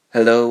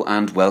Hello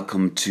and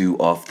welcome to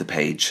Off the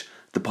Page,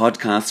 the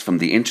podcast from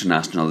the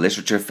International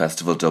Literature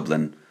Festival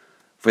Dublin.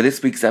 For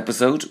this week's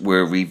episode,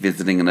 we're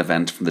revisiting an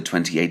event from the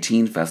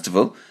 2018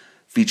 festival,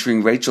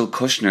 featuring Rachel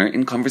Kushner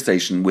in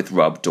conversation with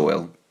Rob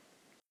Doyle.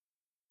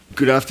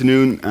 Good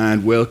afternoon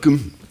and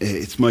welcome.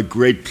 It's my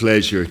great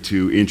pleasure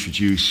to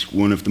introduce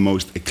one of the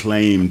most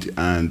acclaimed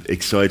and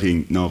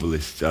exciting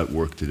novelists at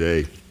work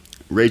today.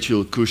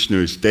 Rachel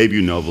Kushner's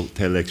debut novel,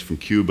 Telex from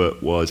Cuba,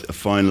 was a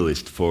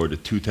finalist for the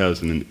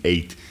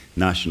 2008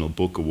 National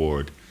Book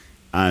Award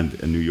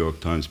and a New York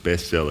Times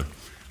bestseller.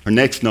 Her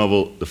next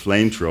novel, The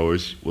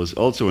Flamethrowers, was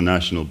also a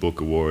National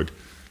Book Award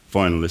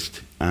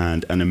finalist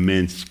and an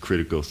immense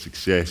critical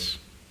success.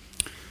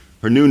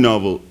 Her new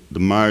novel,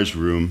 The Mars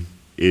Room,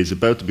 is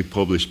about to be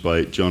published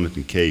by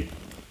Jonathan Cape.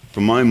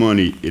 For my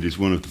money, it is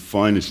one of the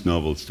finest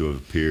novels to have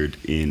appeared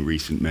in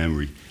recent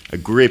memory. A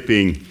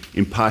gripping,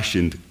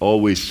 impassioned,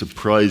 always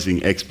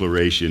surprising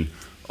exploration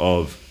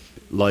of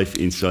life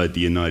inside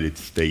the United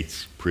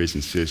States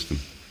prison system.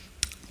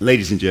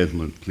 Ladies and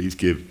gentlemen, please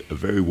give a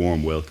very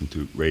warm welcome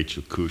to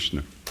Rachel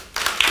Kushner.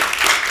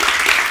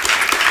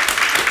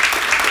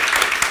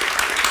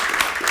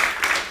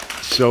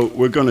 So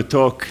we're going to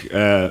talk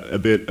a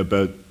bit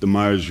about The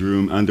Mars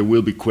Room, and there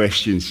will be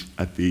questions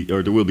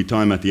there will be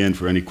time at the end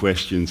for any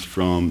questions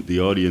from the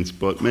audience.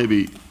 But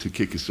maybe to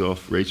kick us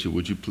off, Rachel,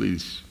 would you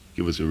please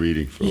give us a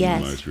reading from The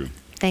Mars Room?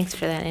 Thanks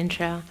for that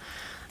intro.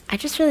 I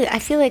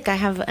feel like I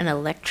have an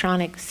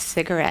electronic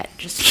cigarette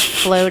just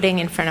floating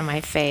in front of my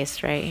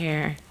face right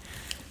here.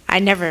 I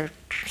never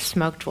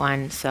smoked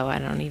one, so I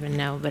don't even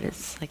know, but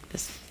it's like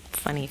this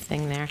funny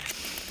thing there.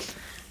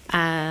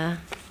 I'm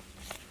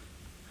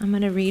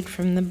going to read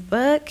from the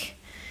book,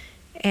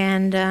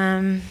 and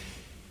I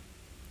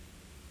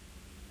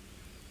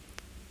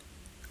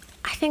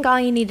think all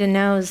you need to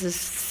know is this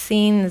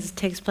scene that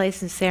takes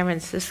place in San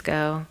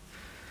Francisco.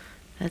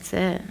 That's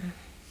it.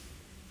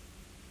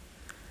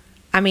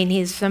 I mean,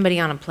 he's somebody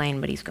on a plane,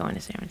 but he's going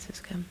to San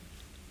Francisco.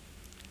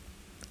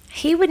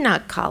 He would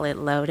not call it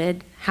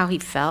loaded, how he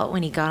felt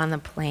when he got on the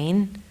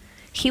plane.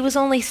 He was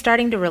only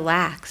starting to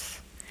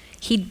relax.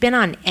 He'd been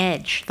on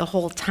edge the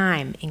whole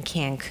time in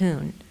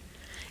Cancun.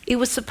 It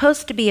was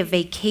supposed to be a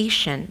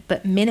vacation,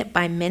 but minute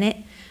by minute,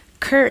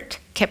 Kurt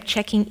kept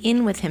checking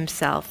in with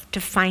himself to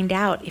find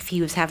out if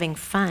he was having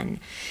fun.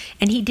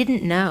 And he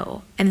didn't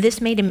know, and this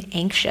made him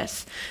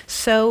anxious.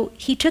 So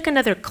he took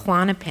another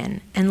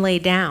Klonopin and lay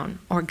down,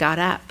 or got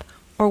up,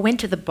 or went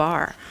to the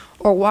bar,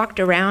 or walked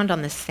around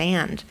on the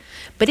sand.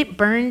 But it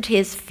burned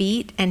his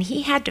feet, and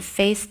he had to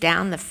face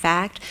down the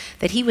fact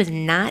that he was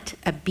not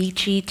a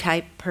beachy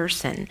type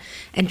person,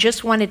 and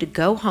just wanted to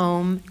go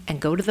home and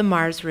go to the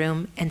Mars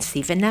Room and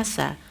see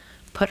Vanessa,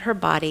 put her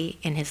body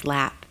in his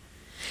lap.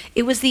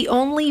 It was the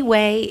only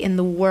way in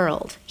the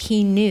world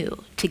he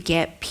knew to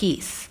get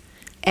peace.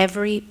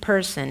 Every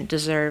person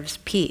deserves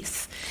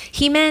peace.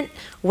 He meant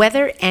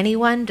whether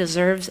anyone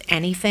deserves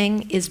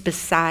anything is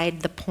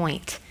beside the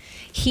point.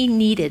 He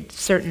needed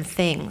certain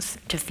things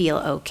to feel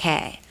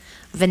okay.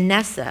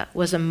 Vanessa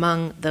was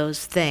among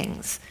those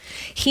things.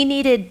 He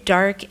needed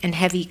dark and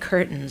heavy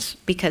curtains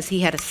because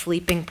he had a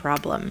sleeping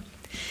problem.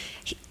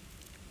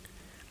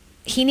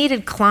 He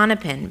needed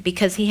Klonopin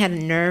because he had a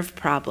nerve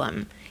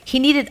problem. He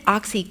needed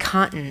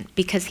OxyContin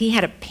because he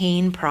had a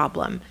pain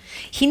problem.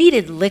 He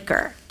needed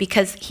liquor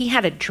because he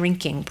had a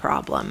drinking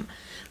problem.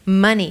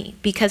 Money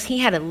because he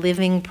had a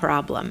living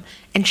problem.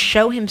 And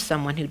show him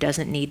someone who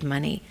doesn't need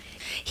money.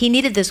 He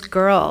needed this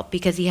girl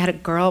because he had a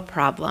girl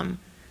problem.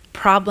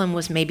 Problem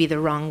was maybe the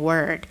wrong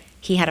word.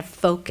 He had a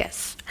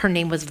focus. Her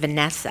name was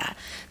Vanessa.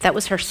 That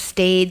was her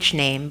stage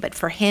name, but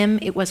for him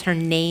it was her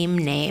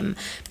name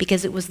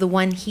because it was the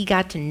one he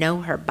got to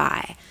know her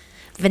by.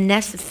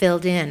 Vanessa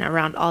filled in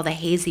around all the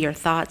hazier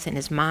thoughts in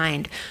his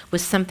mind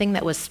with something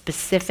that was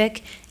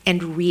specific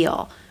and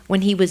real.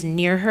 When he was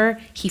near her,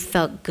 he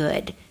felt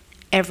good.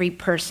 Every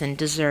person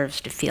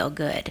deserves to feel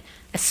good,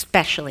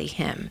 especially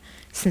him,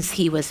 since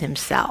he was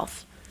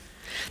himself.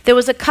 There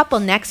was a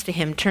couple next to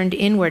him turned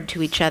inward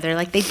to each other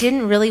like they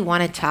didn't really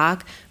want to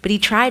talk, but he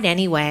tried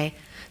anyway.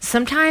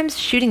 Sometimes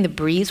shooting the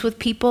breeze with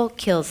people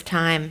kills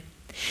time.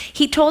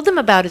 He told them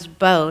about his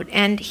boat,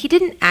 and he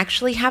didn't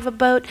actually have a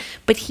boat,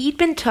 but he'd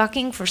been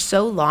talking for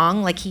so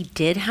long like he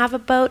did have a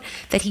boat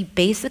that he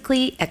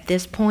basically, at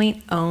this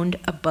point, owned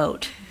a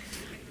boat.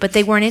 But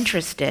they weren't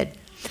interested.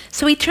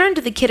 So he turned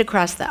to the kid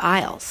across the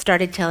aisle,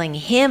 started telling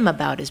him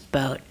about his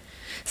boat.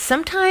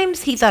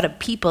 Sometimes he thought of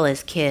people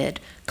as kid,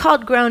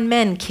 called grown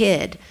men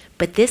kid,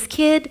 but this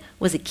kid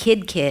was a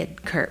kid,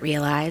 Kurt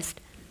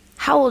realized.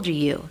 How old are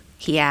you?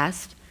 He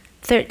asked.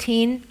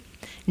 13.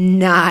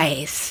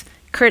 Nice.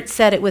 Kurt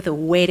said it with a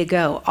way to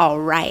go,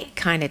 all right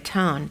kind of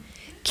tone.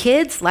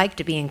 Kids like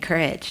to be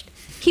encouraged.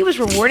 He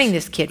was rewarding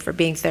this kid for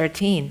being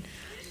 13.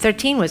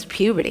 13 was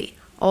puberty,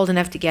 old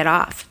enough to get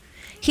off.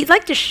 He'd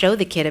like to show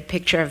the kid a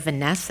picture of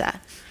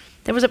Vanessa.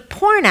 There was a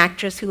porn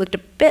actress who looked a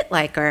bit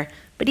like her,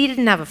 but he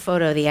didn't have a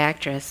photo of the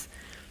actress.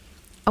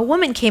 A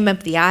woman came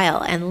up the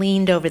aisle and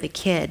leaned over the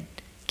kid.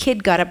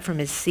 Kid got up from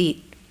his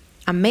seat.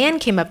 A man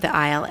came up the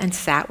aisle and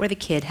sat where the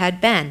kid had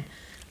been.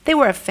 They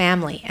were a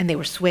family, and they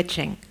were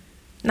switching.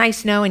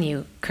 "Nice knowing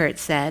you," Kurt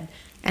said,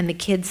 and the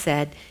kid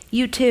said,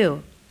 "You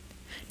too."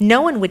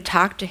 No one would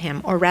talk to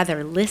him, or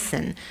rather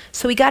listen,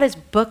 so he got his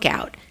book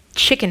out,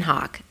 Chicken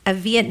Hawk, a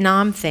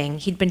Vietnam thing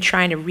he'd been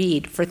trying to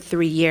read for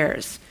 3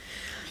 years.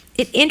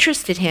 It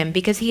interested him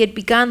because he had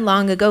begun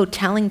long ago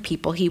telling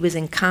people he was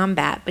in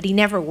combat, but he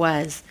never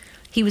was.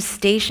 He was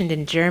stationed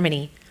in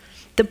Germany.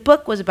 The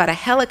book was about a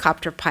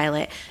helicopter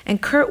pilot,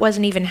 and Kurt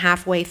wasn't even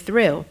halfway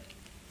through.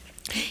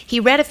 He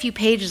read a few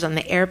pages on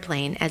the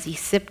airplane as he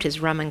sipped his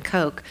rum and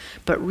coke,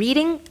 but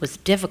reading was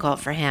difficult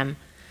for him.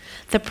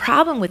 The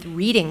problem with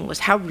reading was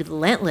how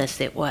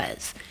relentless it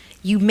was.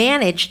 You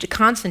managed to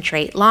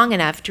concentrate long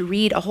enough to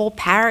read a whole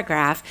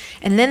paragraph,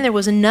 and then there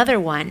was another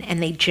one,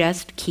 and they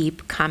just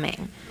keep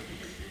coming.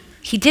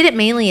 He did it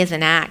mainly as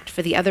an act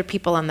for the other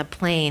people on the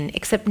plane,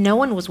 except no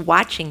one was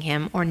watching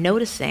him or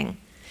noticing.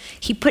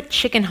 He put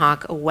Chicken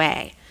Hawk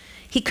away.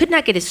 He could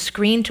not get his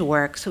screen to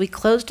work, so he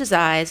closed his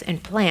eyes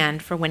and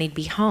planned for when he'd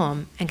be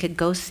home and could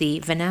go see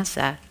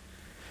Vanessa.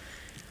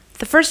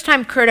 The first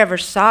time Kurt ever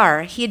saw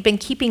her, he had been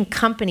keeping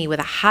company with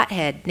a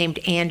hothead named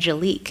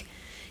Angelique.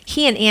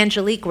 He and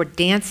Angelique were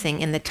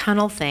dancing in the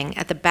tunnel thing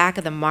at the back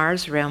of the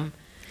Mars room.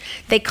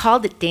 They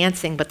called it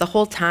dancing, but the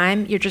whole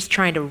time you're just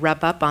trying to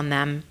rub up on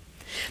them.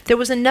 There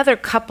was another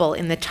couple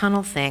in the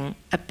tunnel thing,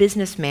 a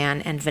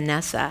businessman and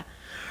Vanessa.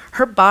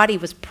 Her body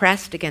was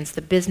pressed against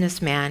the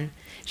businessman.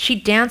 She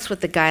danced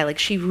with the guy like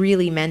she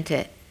really meant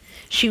it.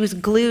 She was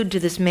glued to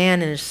this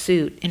man in a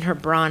suit, in her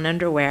bra and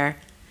underwear.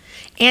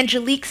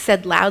 Angelique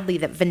said loudly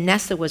that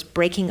Vanessa was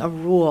breaking a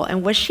rule,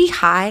 and was she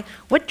high?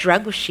 What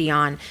drug was she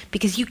on?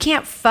 Because you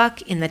can't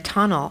fuck in the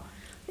tunnel.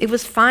 It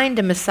was fine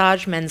to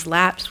massage men's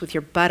laps with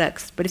your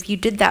buttocks, but if you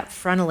did that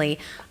frontally,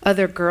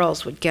 other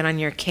girls would get on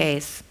your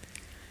case.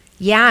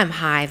 "Yeah, I'm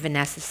high,"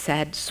 Vanessa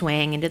said,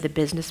 swaying into the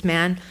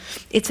businessman.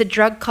 "It's a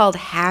drug called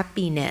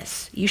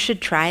happiness. You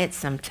should try it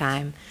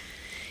sometime."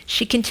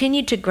 She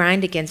continued to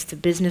grind against the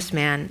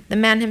businessman, the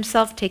man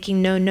himself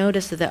taking no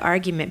notice of the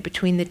argument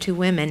between the two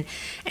women,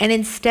 and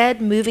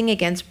instead moving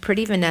against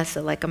pretty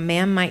Vanessa like a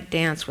man might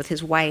dance with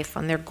his wife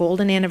on their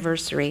golden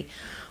anniversary,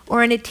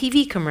 or in a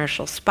TV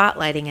commercial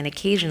spotlighting an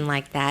occasion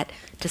like that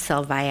to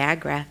sell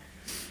Viagra.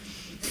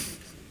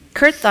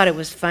 Kurt thought it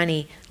was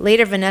funny.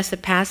 Later, Vanessa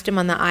passed him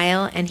on the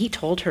aisle, and he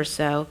told her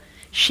so.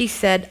 She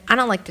said, "I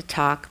don't like to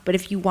talk, but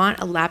if you want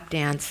a lap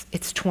dance,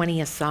 it's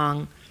 20 a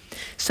song."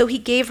 So he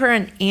gave her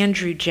an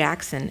Andrew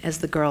Jackson, as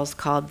the girls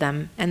called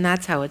them, and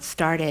that's how it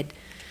started.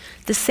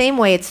 The same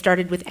way it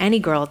started with any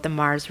girl at the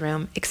Mars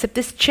room, except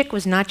this chick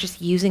was not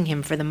just using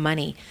him for the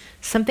money.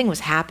 Something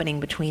was happening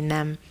between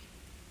them.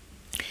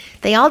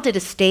 They all did a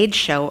stage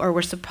show, or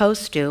were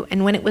supposed to,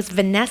 and when it was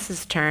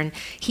Vanessa's turn,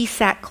 he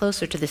sat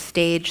closer to the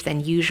stage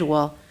than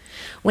usual.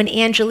 When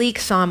Angelique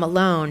saw him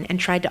alone and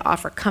tried to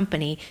offer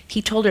company,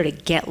 he told her to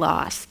get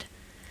lost.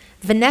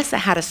 Vanessa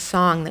had a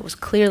song that was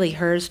clearly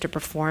hers to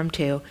perform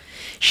to.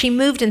 She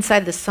moved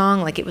inside the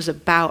song like it was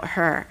about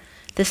her.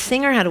 The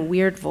singer had a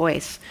weird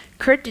voice.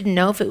 Kurt didn't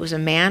know if it was a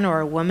man or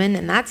a woman,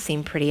 and that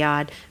seemed pretty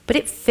odd, but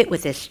it fit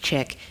with this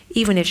chick,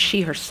 even if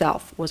she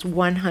herself was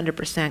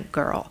 100%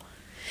 girl.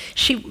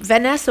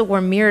 Vanessa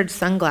wore mirrored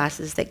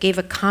sunglasses that gave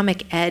a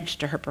comic edge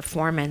to her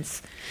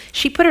performance.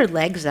 She put her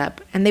legs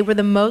up, and they were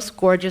the most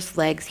gorgeous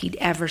legs he'd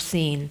ever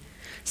seen.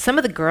 Some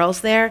of the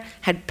girls there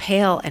had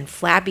pale and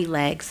flabby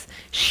legs,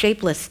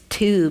 shapeless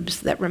tubes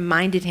that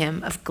reminded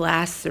him of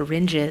glass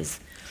syringes.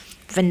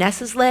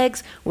 Vanessa's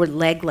legs were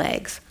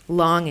legs,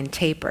 long and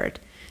tapered.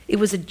 It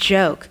was a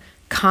joke,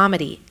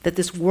 comedy, that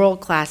this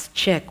world-class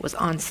chick was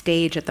on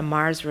stage at the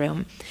Mars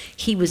room.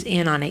 He was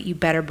in on it, you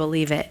better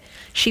believe it.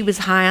 She was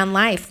high on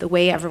life, the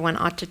way everyone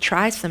ought to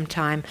try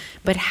sometime,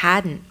 but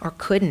hadn't or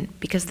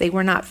couldn't because they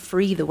were not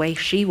free the way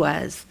she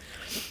was.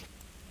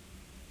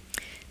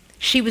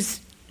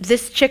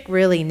 This chick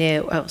really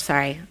knew. Oh,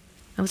 sorry.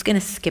 I was going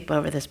to skip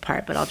over this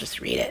part, but I'll just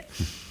read it.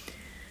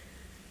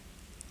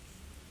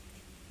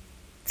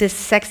 This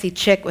sexy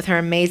chick with her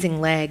amazing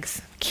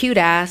legs. Cute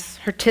ass.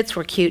 Her tits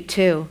were cute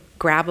too.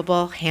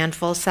 Grabbable,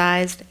 handful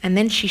sized. And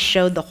then she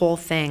showed the whole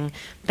thing,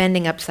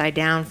 bending upside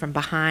down from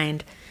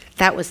behind.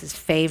 That was his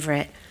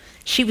favorite.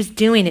 She was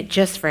doing it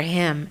just for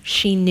him.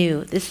 She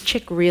knew. This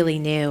chick really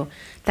knew.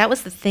 That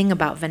was the thing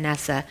about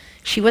Vanessa.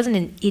 She wasn't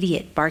an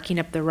idiot barking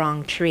up the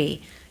wrong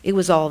tree. It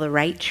was all the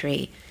right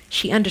tree.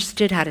 She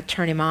understood how to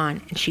turn him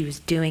on, and she was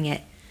doing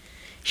it.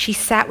 She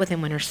sat with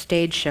him when her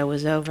stage show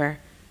was over.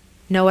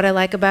 Know what I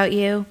like about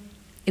you?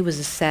 It was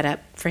a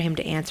setup for him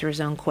to answer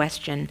his own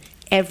question.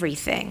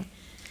 Everything.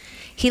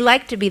 He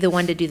liked to be the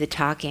one to do the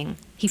talking.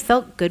 He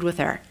felt good with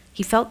her.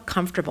 He felt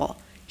comfortable.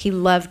 He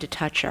loved to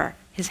touch her.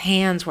 His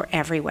hands were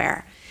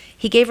everywhere.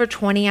 He gave her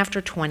 20 after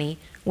 20,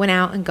 went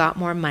out and got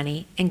more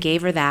money, and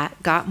gave her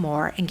that, got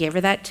more, and gave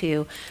her that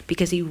too,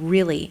 because he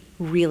really,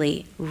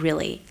 really,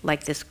 really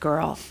liked this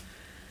girl.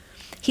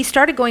 He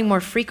started going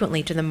more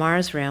frequently to the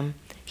Mars room.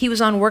 He was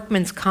on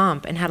workman's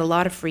comp and had a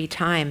lot of free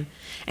time,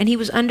 and he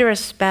was under a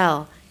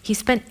spell. He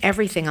spent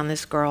everything on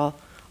this girl,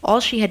 All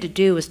she had to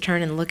do was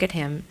turn and look at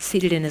him,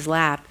 seated in his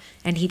lap,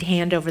 and he'd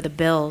hand over the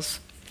bills.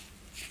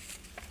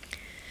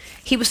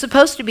 He was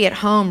supposed to be at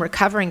home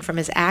recovering from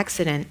his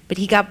accident, but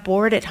he got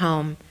bored at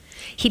home.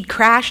 He'd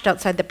crashed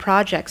outside the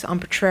projects on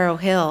Potrero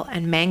Hill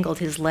and mangled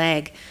his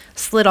leg,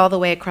 slid all the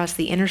way across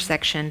the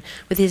intersection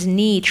with his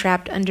knee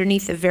trapped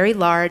underneath the very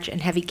large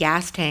and heavy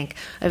gas tank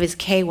of his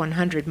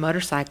K100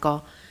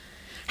 motorcycle.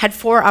 Had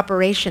 4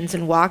 operations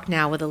and walked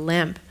now with a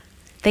limp.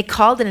 They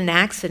called it an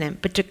accident,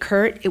 but to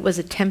Kurt it was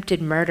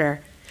attempted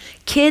murder.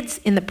 Kids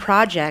in the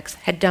projects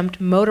had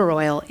dumped motor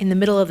oil in the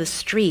middle of the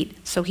street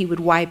so he would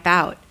wipe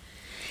out.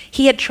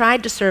 He had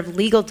tried to serve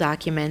legal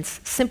documents,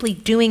 simply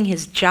doing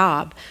his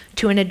job,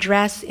 to an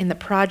address in the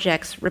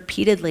projects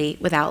repeatedly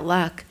without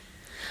luck.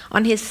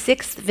 On his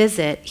 6th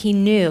visit, he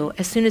knew,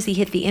 as soon as he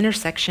hit the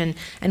intersection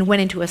and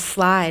went into a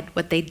slide,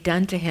 what they'd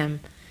done to him.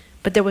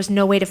 But there was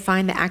no way to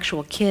find the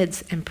actual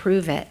kids and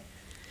prove it.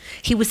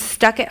 He was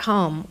stuck at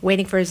home,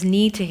 waiting for his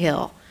knee to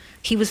heal.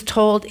 He was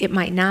told it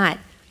might not.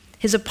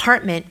 His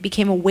apartment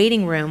became a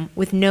waiting room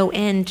with no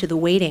end to the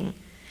waiting.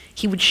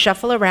 He would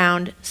shuffle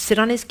around, sit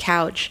on his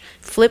couch,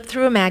 flip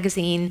through a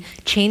magazine,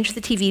 change the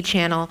TV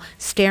channel,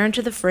 stare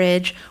into the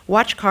fridge,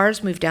 watch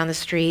cars move down the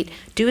street,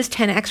 do his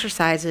 10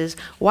 exercises,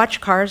 watch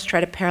cars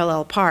try to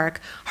parallel park.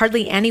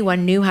 Hardly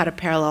anyone knew how to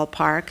parallel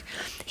park.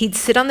 He'd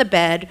sit on the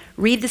bed,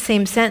 read the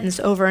same sentence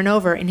over and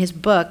over in his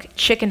book,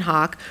 Chicken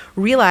Hawk,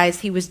 realize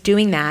he was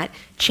doing that,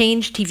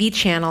 change TV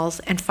channels,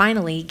 and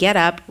finally get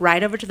up,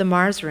 ride over to the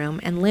Mars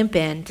room, and limp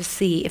in to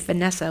see if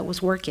Vanessa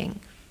was working.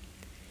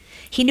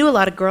 He knew a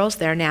lot of girls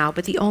there now,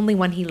 but the only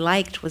one he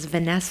liked was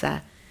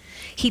Vanessa.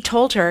 He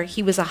told her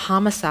he was a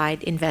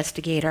homicide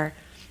investigator.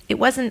 It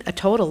wasn't a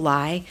total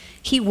lie.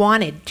 He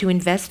wanted to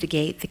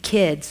investigate the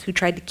kids who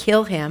tried to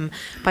kill him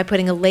by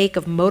putting a lake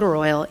of motor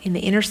oil in the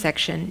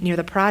intersection near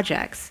the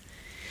projects.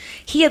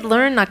 He had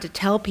learned not to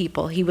tell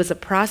people he was a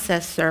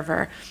process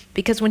server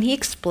because when he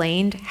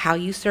explained how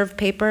you serve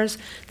papers,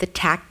 the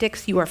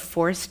tactics you are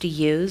forced to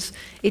use,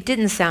 it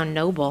didn't sound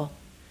noble.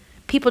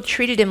 People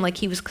treated him like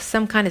he was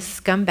some kind of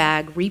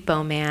scumbag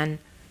repo man.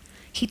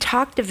 He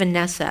talked to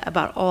Vanessa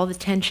about all the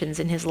tensions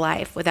in his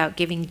life without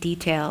giving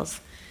details.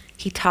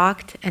 He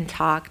talked and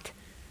talked.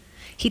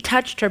 He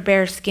touched her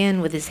bare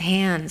skin with his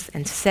hands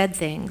and said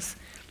things,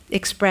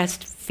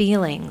 expressed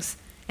feelings,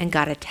 and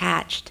got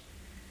attached.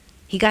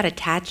 He got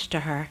attached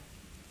to her.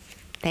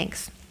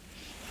 Thanks.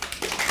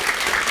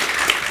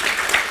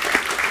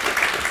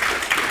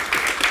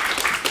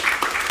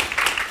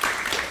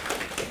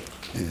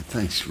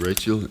 Thanks,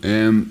 Rachel.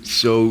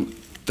 So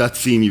that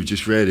scene you've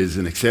just read is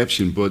an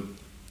exception, but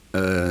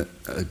a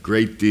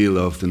great deal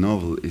of the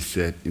novel is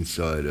set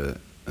inside a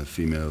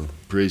female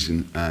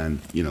prison, and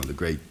the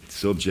great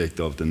subject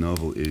of the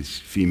novel is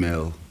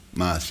female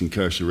mass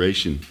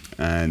incarceration,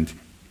 and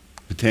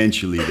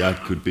potentially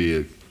that could be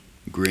a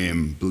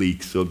grim,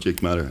 bleak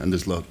subject matter, and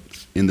there's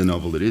lots in the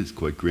novel that is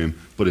quite grim,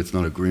 but it's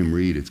not a grim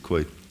read, it's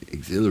quite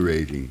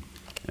exhilarating,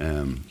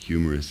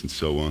 humorous and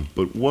so on.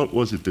 But what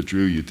was it that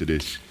drew you to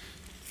this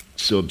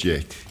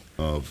subject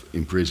of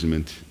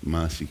imprisonment,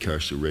 mass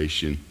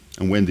incarceration,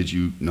 and when did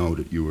you know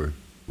that you were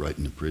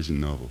writing a prison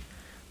novel?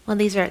 Well,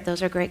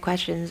 those are great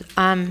questions.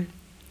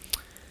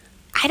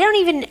 I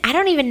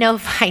don't even know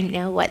if I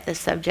know what the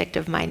subject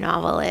of my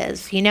novel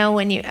is.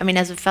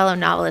 As a fellow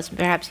novelist,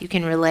 perhaps you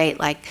can relate,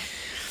 like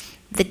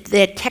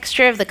the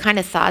texture of the kind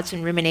of thoughts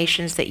and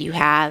ruminations that you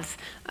have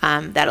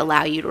that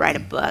allow you to write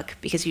a book,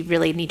 because you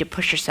really need to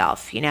push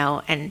yourself,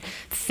 and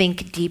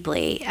think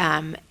deeply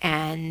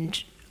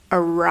and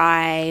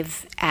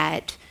arrive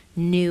at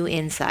new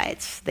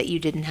insights that you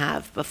didn't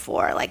have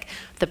before. Like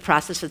the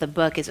process of the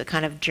book is a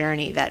kind of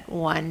journey that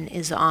one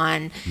is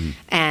on,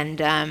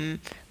 and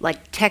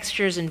like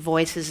textures and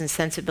voices and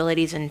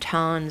sensibilities and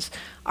tones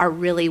are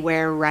really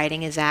where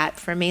writing is at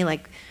for me.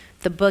 Like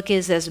the book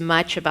is as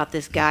much about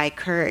this guy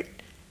Kurt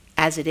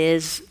as it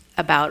is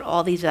about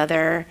all these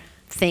other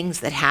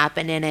things that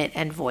happen in it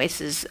and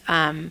voices.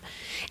 And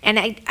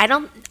I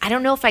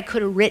don't know if I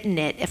could have written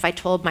it if I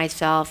told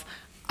myself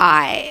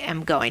I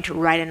am going to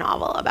write a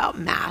novel about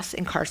mass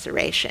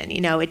incarceration.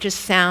 It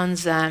just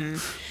sounds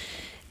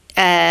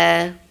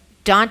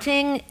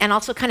daunting and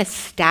also kind of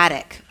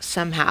static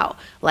somehow,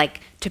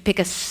 like to pick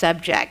a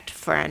subject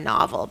for a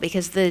novel,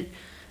 because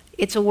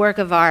it's a work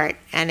of art,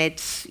 and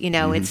it's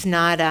it's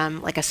not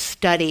like a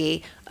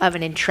study of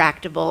an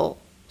intractable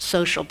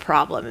social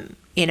problem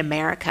in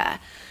America.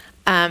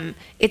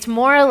 It's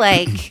more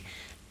like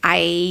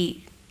I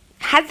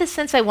had the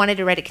sense I wanted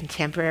to write a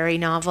contemporary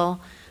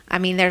novel. I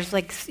mean, there's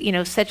like,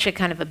 such a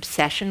kind of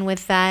obsession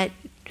with that,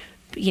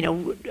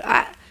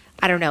 I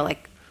don't know,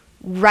 like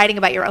writing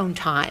about your own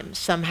time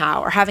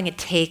somehow or having a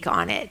take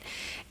on it.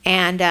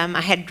 And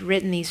I had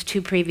written these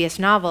 2 previous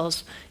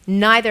novels,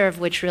 neither of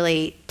which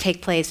really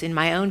take place in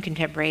my own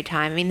contemporary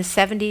time. I mean, the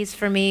 70s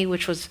for me,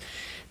 which was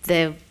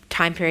the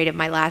time period of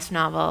my last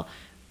novel,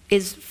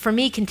 is for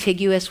me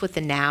contiguous with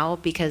the now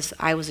because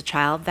I was a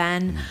child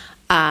then.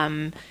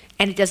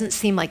 And it doesn't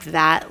seem like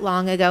that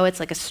long ago. It's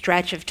like a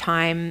stretch of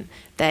time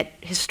that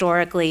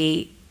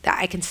historically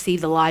I can see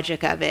the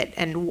logic of it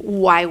and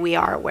why we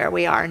are where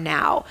we are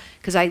now,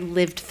 because I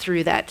lived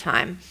through that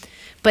time.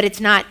 But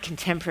it's not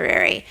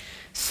contemporary.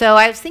 So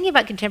I was thinking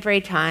about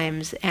contemporary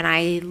times, and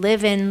I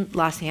live in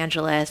Los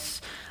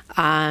Angeles,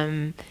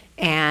 and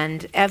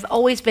I've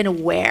always been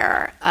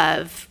aware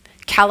of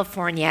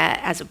California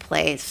as a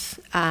place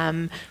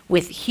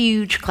with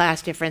huge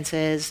class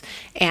differences,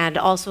 and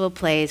also a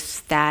place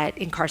that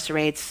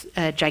incarcerates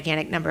a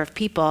gigantic number of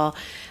people.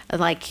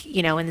 Like,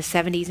 in the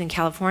 70s in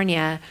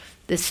California,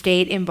 the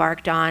state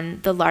embarked on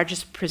the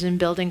largest prison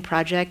building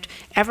project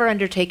ever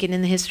undertaken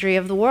in the history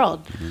of the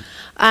world.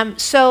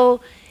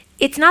 So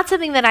it's not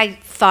something that I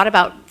thought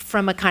about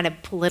from a kind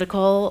of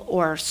political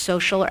or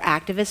social or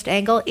activist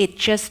angle. It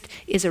just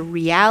is a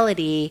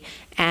reality,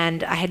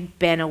 and I had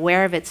been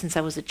aware of it since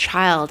I was a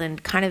child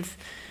and kind of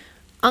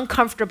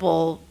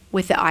uncomfortable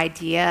with the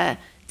idea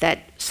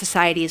that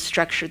society is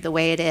structured the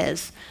way it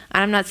is.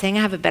 And I'm not saying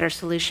I have a better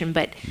solution,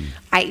 but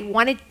I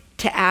wanted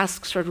to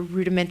ask sort of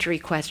rudimentary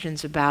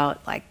questions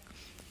about, like,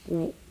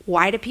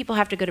 why do people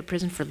have to go to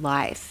prison for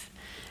life?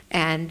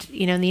 And,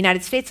 in the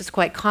United States, it's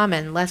quite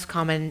common, less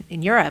common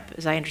in Europe,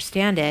 as I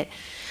understand it.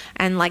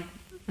 And, like,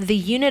 the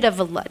unit of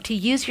to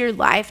use your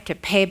life to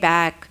pay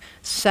back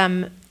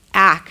some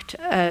act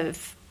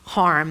of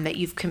harm that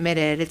you've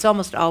committed, it's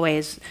almost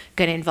always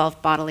going to involve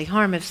bodily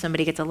harm if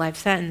somebody gets a life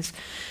sentence.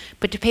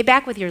 But to pay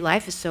back with your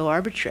life is so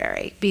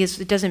arbitrary, because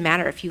it doesn't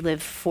matter if you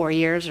live 4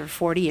 years or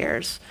 40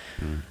 years,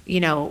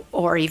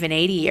 or even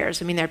 80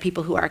 years. I mean, there are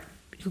people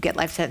who get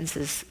life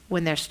sentences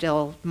when they're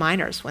still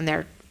minors, when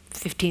they're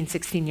 15,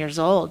 16 years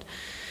old.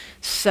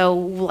 So,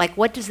 like,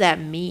 what does that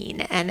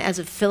mean? And as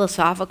a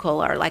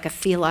philosophical or like a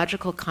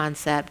theological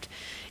concept,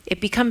 it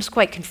becomes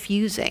quite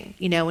confusing,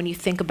 when you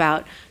think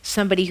about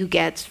somebody who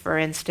gets, for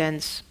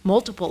instance,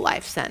 multiple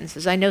life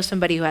sentences. I know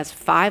somebody who has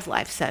 5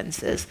 life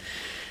sentences.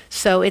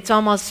 So it's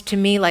almost, to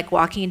me, like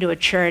walking into a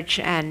church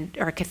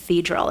or a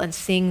cathedral and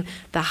seeing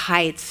the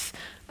heights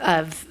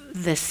of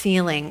the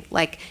ceiling.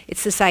 Like,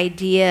 it's this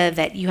idea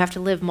that you have to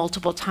live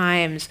multiple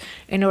times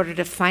in order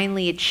to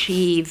finally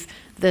achieve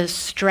the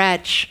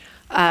stretch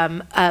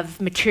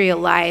of material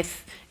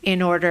life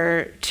in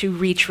order to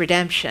reach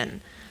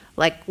redemption.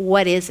 Like,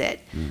 what is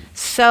it?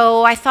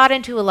 So I thought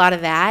into a lot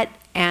of that,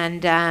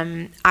 and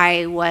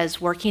I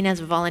was working as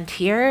a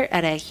volunteer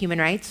at a human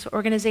rights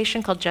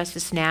organization called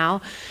Justice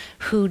Now,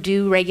 who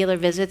do regular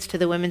visits to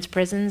the women's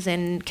prisons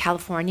in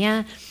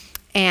California.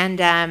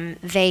 And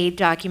they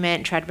document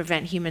and try to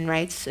prevent human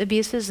rights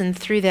abuses. And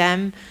through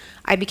them,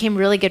 I became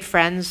really good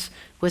friends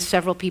with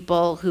several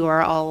people who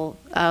are all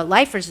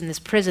lifers in this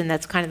prison.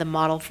 That's kind of the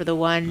model for the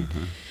one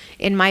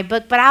in my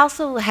book. But I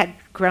also had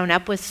grown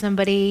up with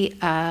somebody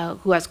who I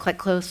was quite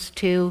close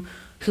to,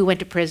 who went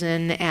to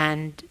prison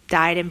and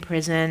died in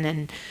prison.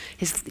 And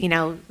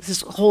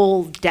his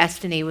whole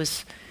destiny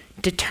was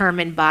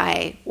determined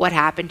by what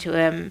happened to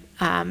him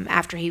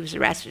after he was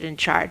arrested and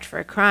charged for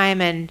a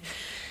crime. And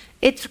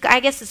I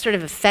guess it sort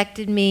of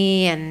affected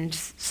me, and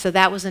so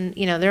that was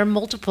there are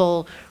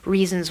multiple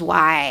reasons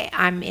why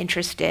I'm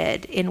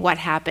interested in what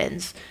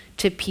happens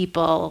to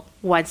people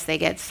once they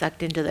get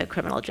sucked into the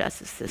criminal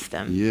justice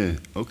system. Yeah,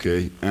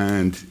 okay.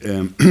 And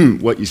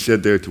what you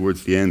said there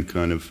towards the end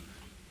kind of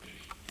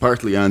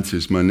partly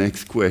answers my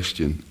next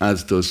question,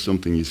 as does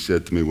something you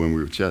said to me when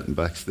we were chatting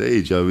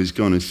backstage. I was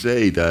going to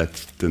say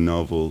that the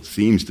novel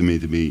seems to me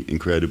to be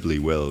incredibly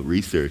well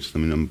researched. I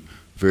mean,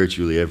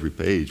 virtually every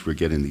page we're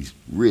getting these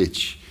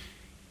rich,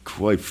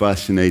 quite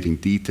fascinating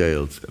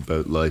details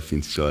about life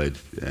inside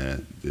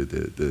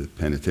the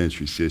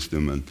penitentiary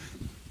system and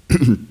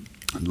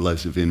the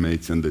lives of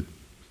inmates and the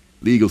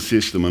legal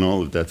system and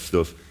all of that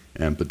stuff.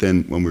 But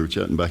then when we were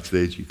chatting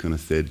backstage, you kind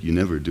of said you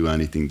never do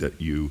anything that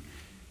you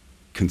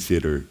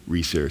consider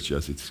research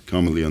as it's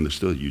commonly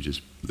understood. You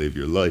just live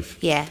your life.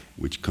 Yeah.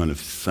 Which kind of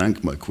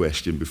sank my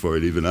question before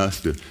I'd even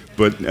asked it.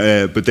 But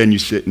then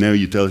now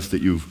you tell us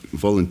that you've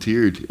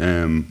volunteered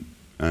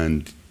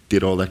and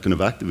did all that kind of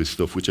activist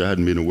stuff, which I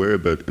hadn't been aware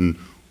about. And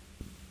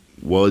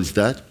was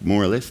that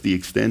more or less the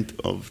extent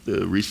of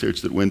the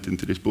research that went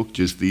into this book?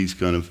 Just these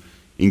kind of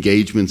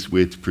engagements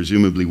with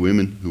presumably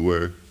women who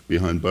were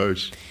behind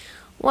bars?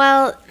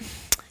 Well,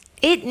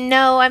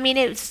 I mean,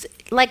 it's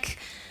like,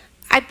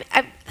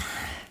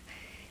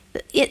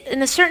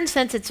 in a certain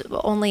sense, it's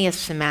only a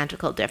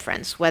semantical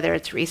difference, whether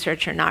it's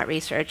research or not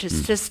research.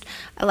 It's just,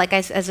 like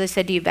as I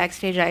said to you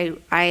backstage,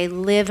 I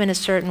live in a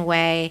certain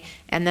way,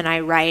 and then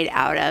I write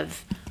out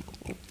of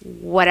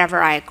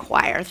whatever I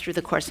acquire through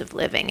the course of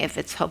living, if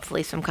it's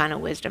hopefully some kind of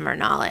wisdom or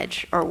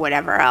knowledge or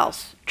whatever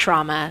else,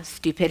 trauma,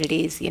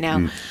 stupidities,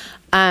 In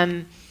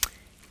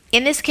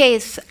this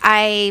case,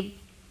 I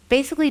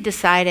basically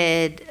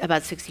decided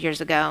about 6 years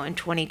ago in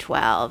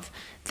 2012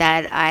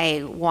 that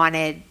I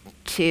wanted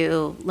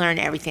to learn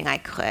everything I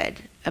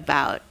could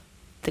about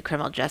the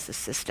criminal justice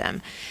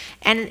system.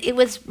 And it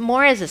was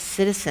more as a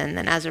citizen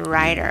than as a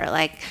writer.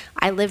 Like,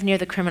 I live near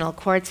the criminal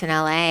courts in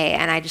LA,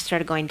 and I just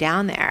started going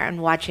down there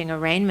and watching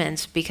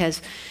arraignments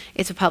because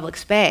it's a public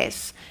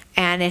space.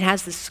 And it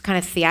has this kind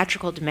of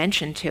theatrical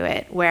dimension to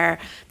it where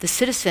the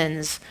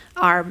citizens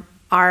are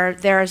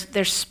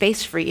there's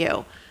space for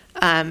you.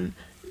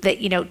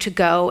 That, to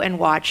go and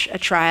watch a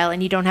trial,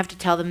 and you don't have to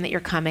tell them that you're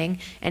coming,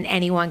 and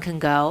anyone can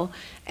go.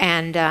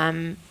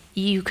 And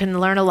you can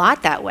learn a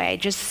lot that way,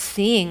 just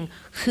seeing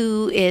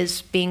who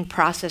is being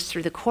processed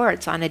through the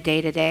courts on a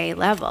day-to-day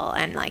level.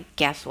 And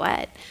guess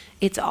what?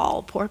 It's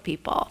all poor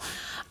people.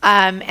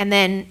 And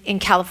then in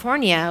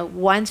California,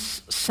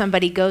 once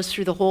somebody goes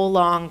through the whole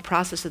long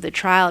process of the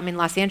trial,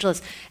 Los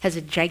Angeles has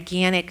a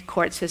gigantic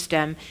court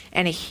system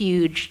and a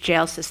huge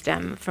jail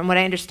system. From what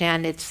I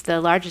understand, it's the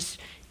largest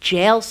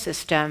jail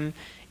system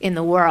in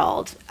the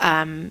world,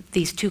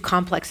 these two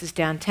complexes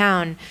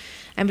downtown.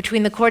 And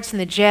between the courts and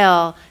the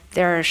jail,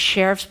 there are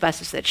sheriff's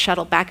buses that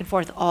shuttle back and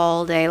forth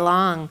all day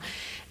long.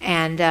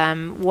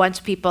 And once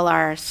people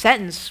are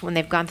sentenced, when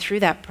they've gone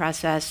through that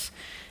process,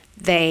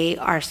 they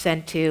are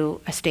sent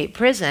to a state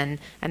prison,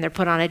 and they're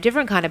put on a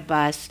different kind of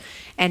bus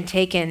and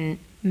taken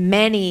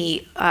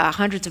many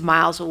hundreds of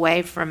miles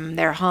away from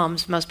their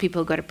homes. Most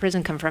people who go to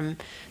prison come from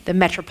the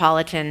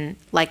metropolitan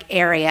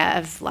area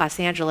of Los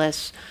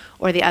Angeles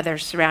or the other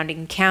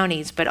surrounding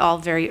counties, but all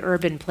very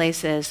urban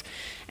places.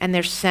 And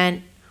they're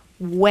sent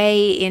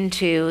way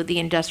into the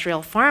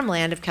industrial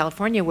farmland of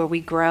California, where we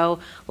grow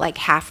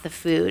half the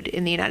food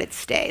in the United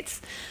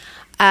States.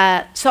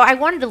 So I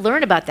wanted to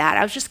learn about that.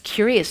 I was just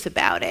curious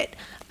about it.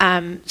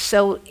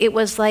 So it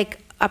was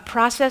a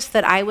process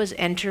that I was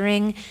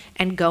entering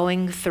and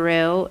going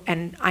through,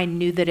 and I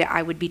knew that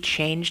I would be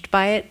changed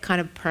by it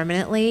kind of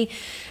permanently.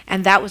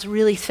 And that was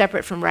really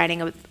separate from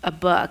writing a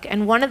book.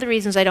 And one of the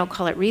reasons I don't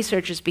call it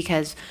research is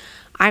because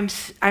I'm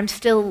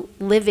still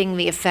living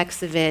the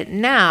effects of it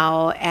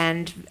now,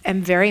 and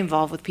am very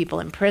involved with people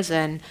in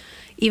prison,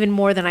 even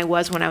more than I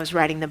was when I was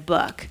writing the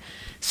book.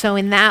 So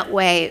in that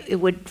way, it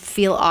would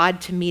feel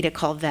odd to me to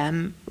call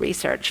them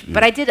research.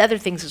 But I did other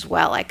things as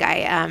well.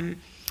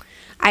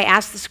 I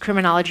asked this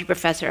criminology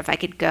professor if I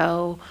could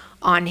go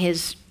on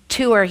his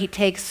tour. He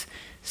takes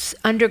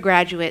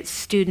undergraduate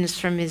students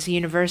from his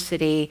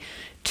university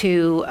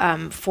to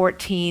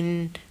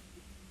 14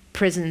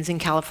 prisons in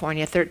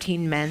California,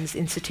 13 men's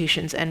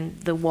institutions and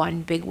the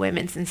one big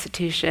women's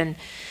institution.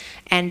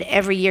 And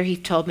every year he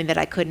told me that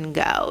I couldn't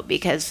go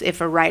because if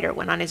a writer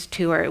went on his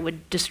tour, it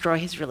would destroy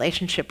his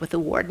relationship with the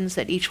wardens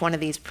at each one of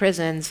these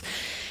prisons.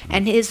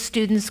 And his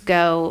students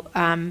go,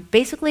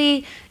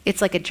 basically,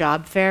 it's like a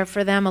job fair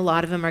for them. A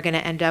lot of them are going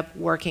to end up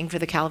working for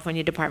the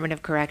California Department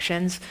of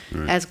Corrections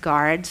as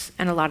guards,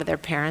 and a lot of their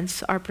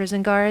parents are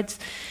prison guards.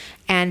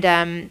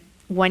 And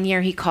one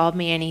year he called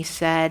me and he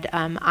said,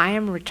 I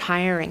am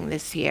retiring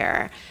this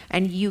year,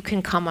 and you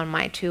can come on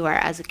my tour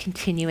as a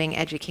continuing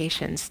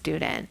education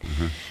student.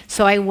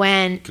 So I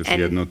went. Because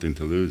he had nothing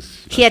to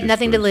lose. He had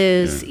nothing to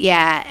lose,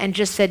 and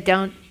just said,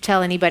 don't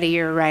tell anybody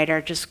you're a writer,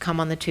 just come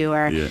on the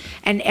tour. Yeah.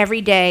 And every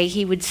day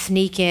he would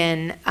sneak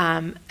in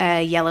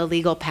a yellow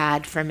legal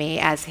pad for me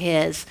as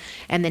his,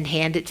 and then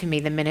hand it to me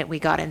the minute we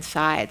got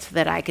inside so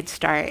that I could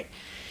start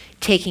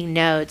taking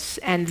notes.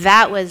 And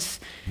that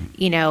was,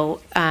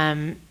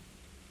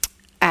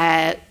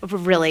 a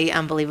really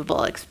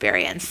unbelievable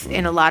experience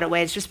in a lot of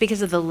ways, just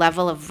because of the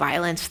level of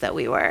violence that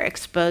we were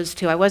exposed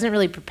to. I wasn't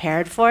really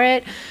prepared for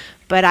it,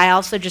 but I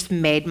also just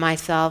made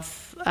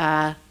myself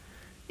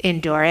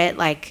endure it.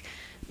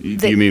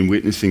 Do you mean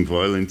witnessing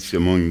violence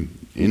among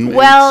inmates?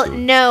 Well,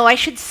 no, I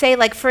should say,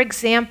 for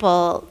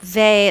example,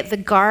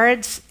 the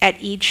guards at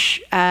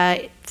each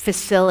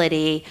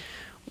facility,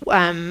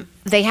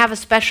 they have a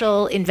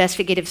special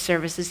investigative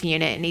services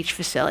unit in each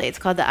facility. It's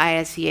called the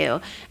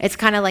ISU. It's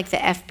kind of like the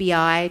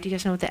FBI. Do you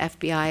guys know what the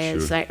FBI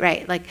is? Sure.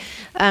 Right.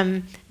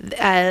 The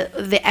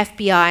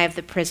FBI of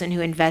the prison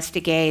who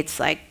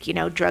investigates,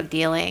 drug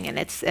dealing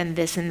and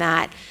this and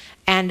that.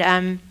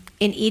 And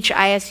in each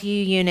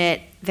ISU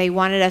unit, they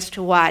wanted us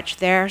to watch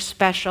their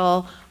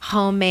special,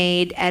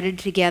 homemade, edited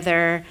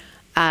together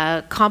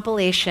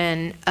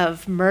compilation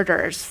of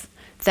murders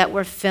that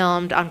were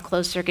filmed on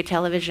closed-circuit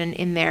television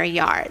in their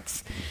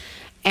yards.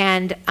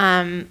 And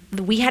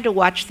we had to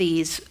watch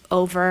these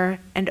over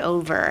and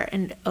over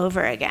and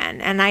over again.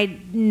 And I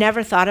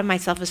never thought of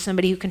myself as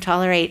somebody who can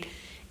tolerate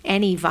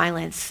any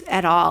violence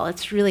at all.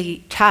 It's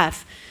really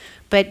tough.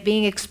 But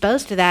being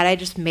exposed to that, I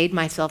just made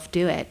myself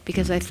do it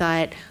because I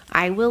thought,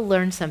 I will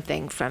learn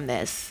something from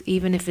this,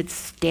 even if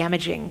it's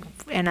damaging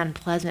and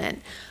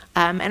unpleasant.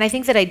 And I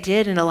think that I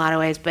did in a lot of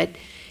ways, but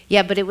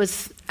it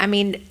was,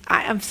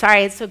 I'm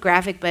sorry, it's so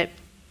graphic, but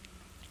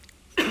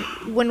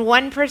when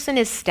one person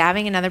is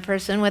stabbing another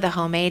person with a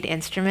homemade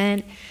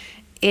instrument,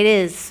 it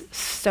is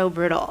so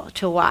brutal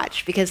to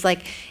watch because,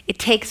 it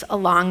takes a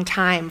long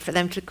time for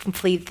them to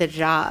complete the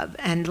job.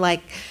 And,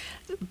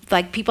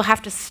 people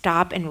have to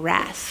stop and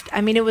rest.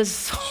 It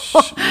was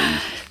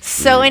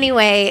so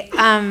anyway,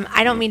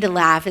 I don't mean to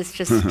laugh. It's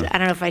just, I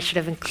don't know if I should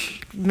have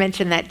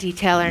mentioned that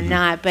detail or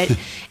not, but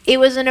it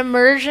was an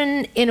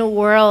immersion in a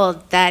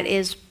world that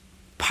is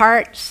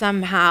part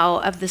somehow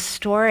of the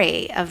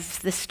story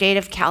of the state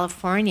of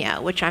California,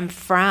 which I'm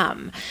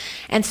from.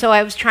 And so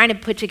I was trying to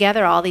put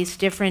together all these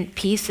different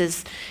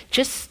pieces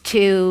just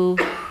to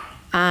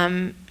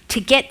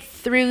get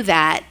through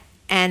that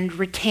and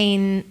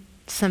retain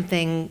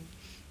something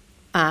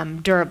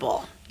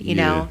durable, you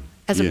know,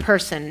 as a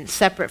person,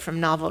 separate from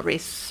novel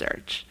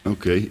research.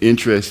 Okay,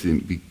 interesting,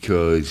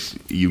 because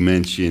you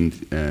mentioned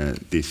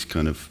this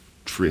kind of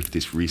trip,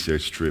 this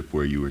research trip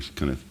where you were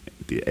kind of,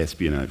 the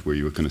espionage, where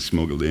you were kind of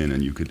smuggled in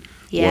and you could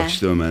watch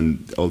them,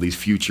 and all these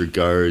future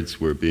guards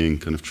were being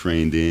kind of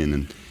trained in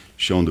and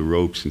shown the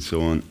ropes and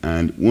so on.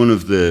 And one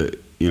of the,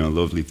 you know,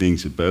 lovely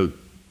things about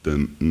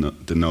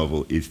the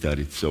novel is that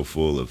it's so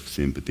full of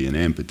sympathy and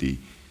empathy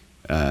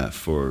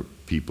for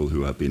people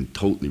who have been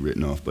totally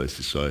written off by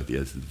society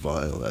as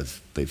vile,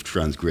 as they've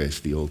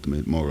transgressed the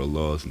ultimate moral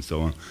laws and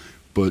so on.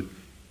 But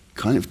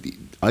kind of,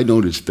 I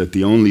noticed that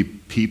the only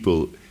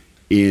people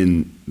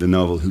in the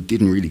novel who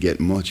didn't really get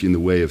much in the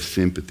way of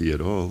sympathy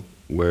at all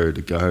were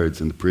the guards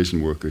and the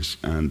prison workers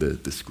and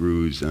the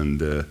screws and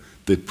the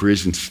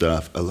prison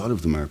staff. A lot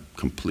of them are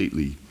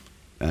completely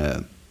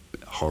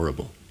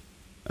horrible.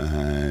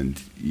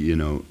 And, you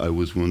know, I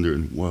was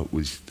wondering, what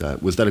was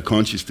that? Was that a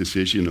conscious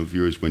decision of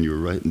yours when you were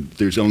writing?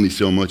 There's only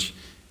so much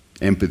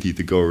empathy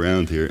to go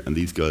around here, and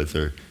these guys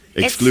are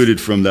excluded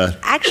from that.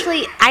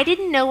 Actually, I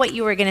didn't know what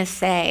you were going to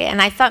say,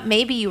 and I thought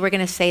maybe you were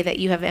going to say that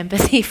you have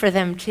empathy for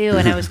them too,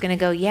 and I was going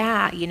to go,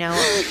 yeah, you know,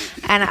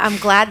 and I'm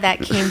glad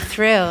that came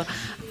through.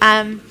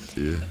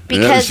 Because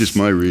that was just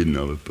my reading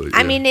of it. But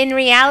I mean, in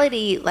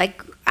reality,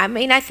 like, I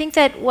mean, I think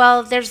that,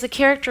 well, there's the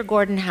character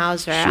Gordon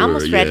Hauser. I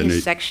almost read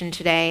his section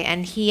today,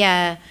 and he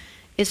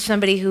is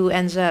somebody who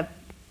ends up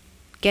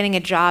getting a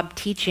job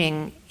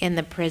teaching in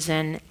the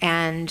prison,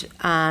 and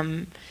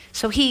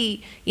so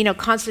he, you know,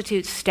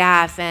 constitutes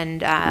staff,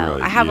 and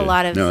I have a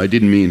lot of I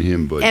didn't mean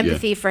him, but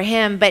empathy for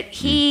him, but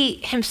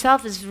he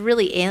himself is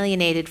really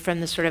alienated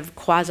from the sort of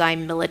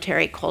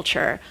quasi-military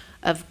culture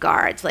of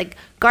guards. Like,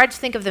 guards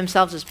think of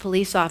themselves as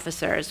police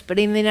officers, but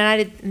in the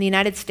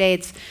United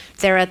States,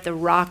 they're at the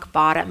rock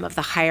bottom of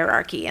the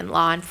hierarchy in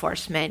law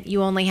enforcement.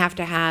 You only have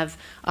to have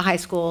a high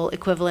school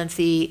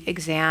equivalency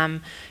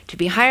exam to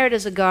be hired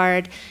as a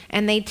guard,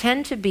 and they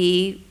tend to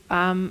be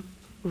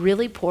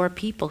really poor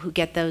people who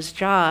get those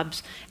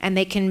jobs, and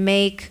they can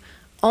make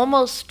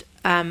almost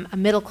a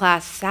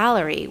middle-class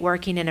salary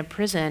working in a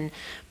prison,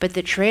 but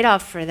the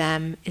trade-off for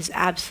them is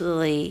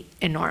absolutely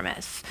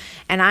enormous.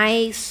 And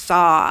I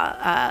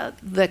saw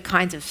the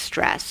kinds of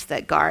stress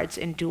that guards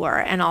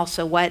endure, and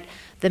also what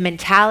the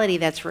mentality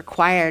that's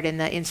required in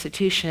the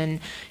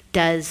institution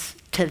does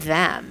to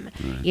them,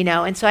 you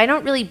know. And so I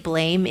don't really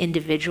blame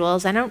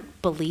individuals. I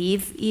don't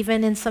believe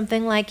even in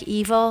something like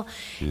evil.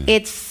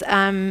 It's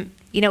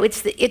you know,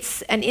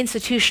 it's an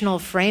institutional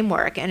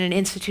framework and an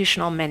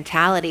institutional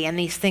mentality, and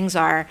these things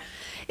are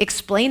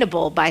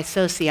explainable by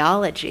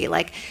sociology.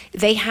 Like,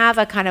 they have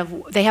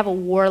a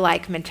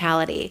warlike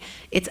mentality.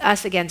 It's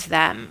us against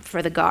them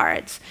for the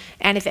guards.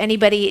 And if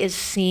anybody is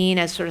seen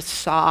as sort of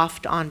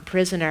soft on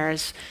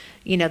prisoners,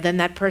 you know, then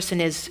that person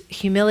is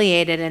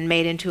humiliated and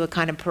made into a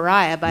kind of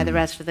pariah by the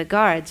rest of the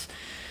guards.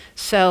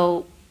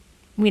 So,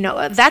 you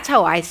know, that's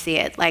how I see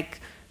it. Like,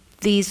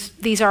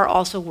 these are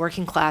also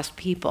working class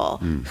people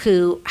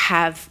who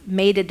have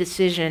made a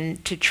decision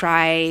to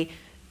try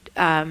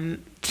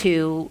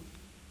to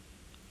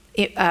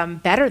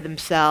better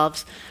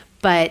themselves,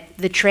 but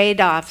the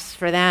trade-offs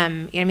for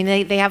them, I mean,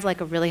 they have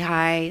like a really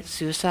high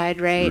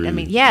suicide rate. Really? I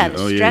mean,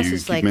 the stress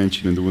is like... you keep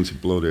mentioning the ones who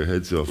blow their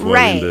heads off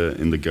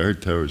in the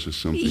guard towers or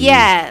something.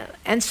 Yeah,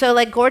 and so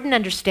like Gordon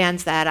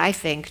understands that, I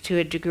think, to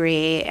a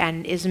degree,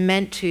 and is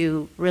meant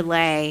to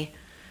relay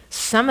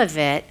some of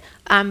it.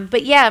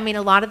 But yeah, I mean,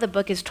 a lot of the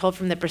book is told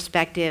from the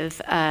perspective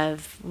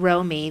of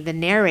Romy, the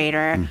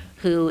narrator,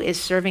 who is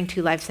serving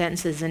 2 life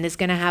sentences and is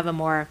going to have a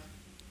more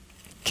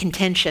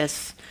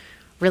contentious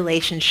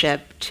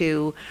relationship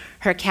to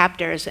her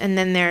captors. And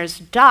then there's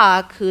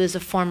Doc, who is a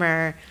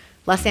former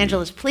Los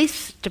Angeles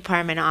Police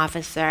Department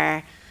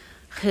officer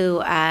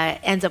who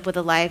ends up with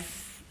a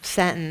life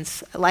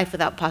sentence, life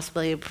without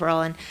possibility of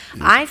parole. And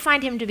I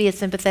find him to be a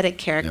sympathetic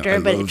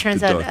character, but it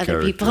turns out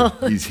other people...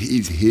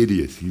 he's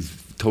hideous. He's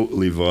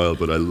totally vile,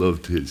 but I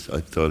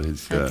thought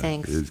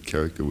his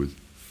character was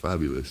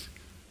fabulous.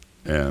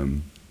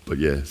 But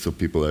yeah, so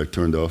people are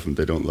turned off and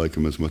they don't like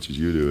him as much as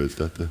you do. Is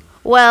that the...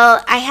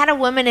 Well, I had a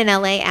woman in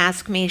LA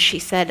ask me, she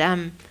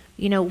said,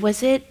 you know,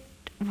 was it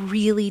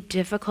really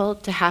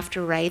difficult to have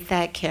to write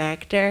that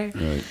character?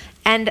 Right.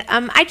 And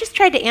I just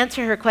tried to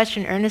answer her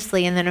question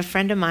earnestly, and then a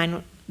friend of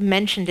mine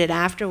mentioned it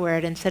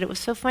afterward and said it was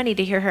so funny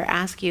to hear her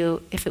ask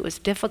you if it was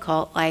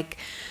difficult. Like,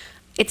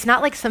 it's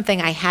not like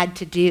something I had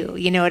to do,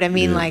 you know what I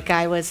mean? Like,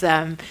 I was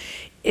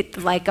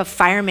like a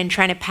fireman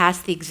trying to pass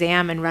the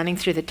exam and running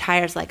through the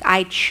tires. Like,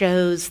 I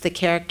chose the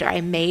character, I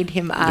made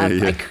him up,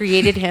 I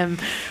created him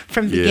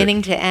from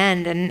beginning to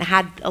end, and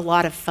had a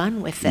lot of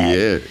fun with it.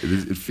 Yeah,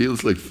 it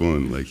feels like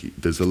fun. Like,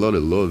 there's a lot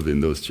of love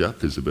in those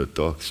chapters about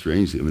Doc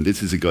Strangely. I mean,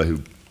 this is a guy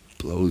who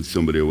blows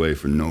somebody away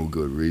for no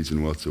good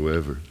reason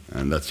whatsoever,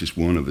 and that's just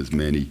one of his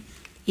many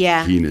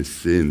heinous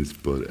sins.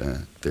 But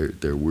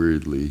they're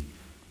weirdly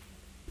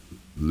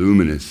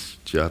luminous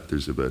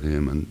chapters about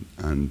him,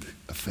 and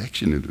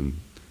affectionate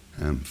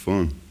and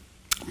fun.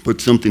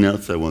 But something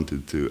else I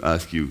wanted to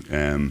ask you,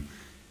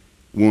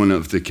 one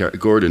of the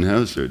Gordon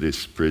Hauser,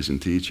 this prison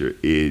teacher,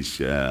 is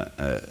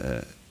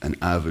an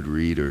avid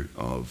reader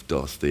of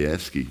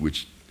Dostoevsky,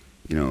 which,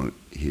 you know,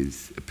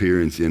 his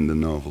appearance in the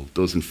novel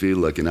doesn't feel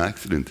like an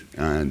accident.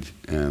 And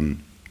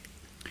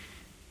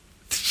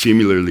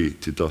similarly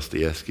to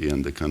Dostoevsky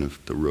and the kind of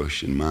the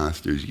Russian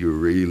masters, you're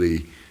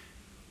really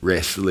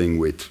wrestling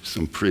with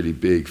some pretty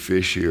big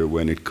fish here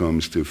when it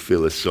comes to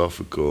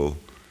philosophical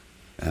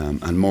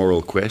and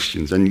moral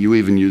questions. And you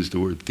even used the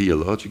word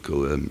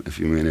theological a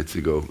few minutes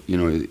ago. You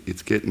know,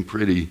 it's getting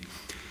pretty...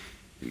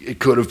 It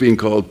could have been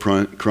called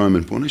Crime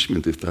and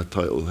Punishment if that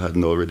title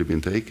hadn't already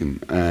been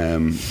taken.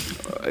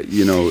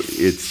 You know,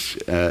 it's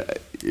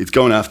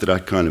going after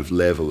that kind of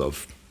level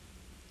of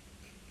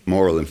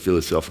moral and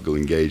philosophical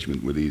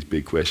engagement with these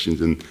big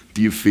questions. And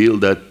do you feel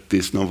that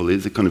this novel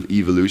is a kind of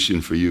evolution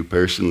for you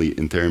personally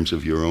in terms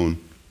of your own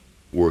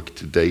work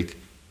to date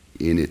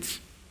in its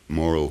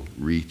moral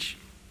reach?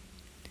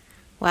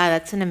 Wow,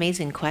 that's an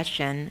amazing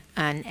question,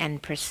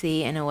 and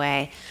Percy, in a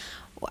way.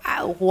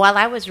 While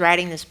I was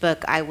writing this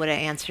book, I would have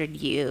answered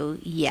you,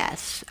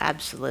 yes,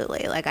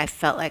 absolutely. Like, I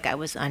felt like I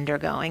was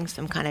undergoing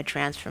some kind of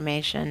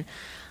transformation.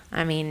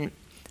 I mean,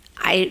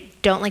 I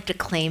don't like to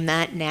claim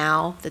that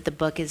now that the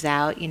book is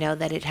out, you know,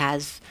 that it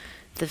has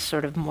the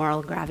sort of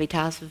moral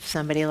gravitas of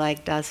somebody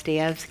like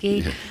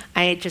Dostoevsky. Yeah.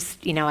 I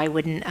just, you know, I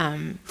wouldn't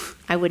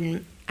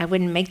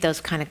make those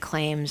kind of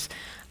claims,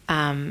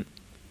 and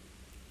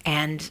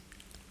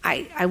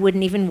I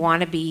wouldn't even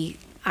want to be,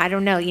 I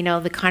don't know, you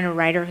know, the kind of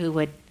writer who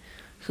would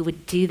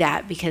do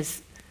that,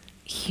 because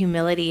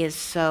humility is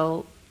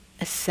so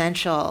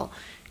essential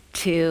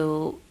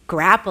to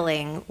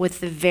grappling with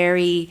the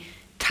very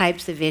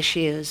types of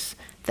issues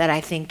that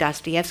I think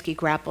Dostoevsky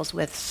grapples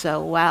with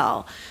so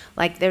well.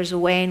 Like, there's a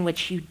way in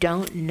which you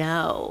don't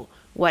know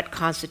what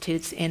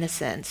constitutes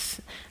innocence,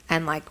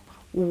 and like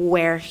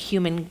where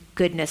human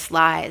goodness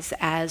lies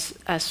as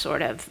a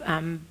sort of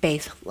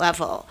base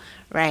level,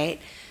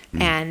 right?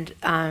 And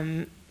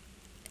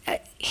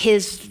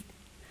his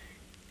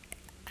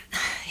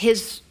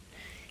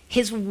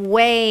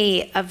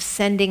way of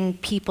sending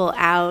people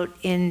out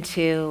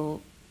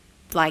into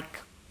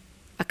like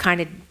a kind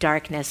of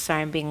darkness.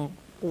 Sorry, I'm being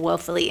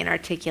woefully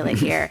inarticulate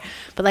here.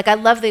 But like, I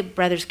love the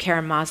Brothers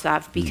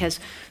Karamazov because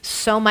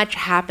so much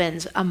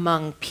happens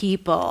among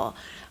people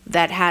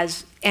that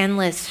has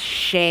endless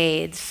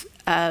shades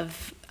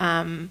of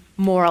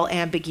moral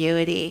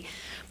ambiguity.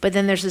 But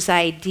then there's this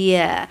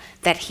idea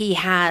that he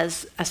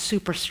has a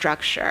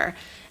superstructure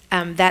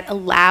that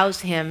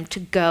allows him to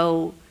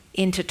go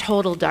into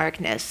total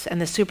darkness,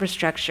 and the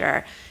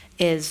superstructure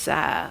is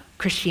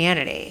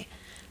Christianity,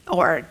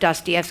 or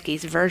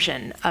Dostoevsky's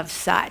version of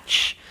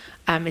such,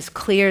 is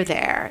clear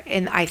there,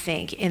 I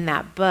think, in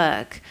that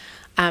book.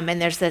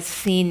 And there's this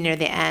scene near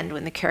the end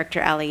when the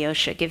character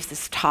Alyosha gives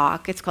this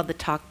talk. It's called The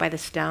Talk by the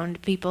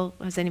Stoned People.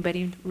 Has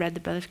anybody read The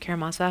Brothers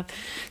Karamazov?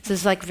 So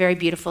it's like a very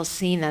beautiful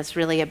scene that's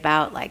really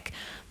about like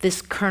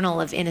this kernel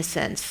of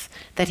innocence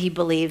that he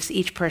believes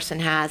each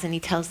person has, and he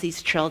tells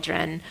these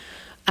children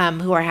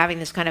who are having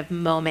this kind of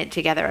moment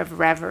together of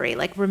reverie,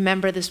 like,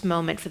 remember this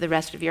moment for the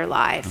rest of your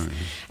life. Mm-hmm.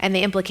 And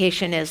the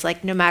implication is,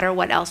 like, no matter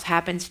what else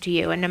happens to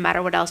you and no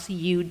matter what else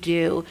you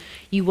do,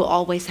 you will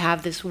always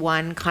have this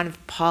one kind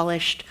of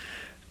polished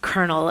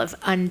kernel of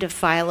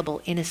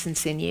undefilable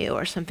innocence in you,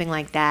 or something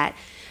like that.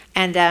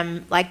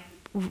 And like,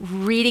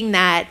 reading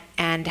that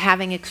and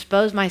having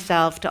exposed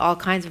myself to all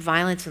kinds of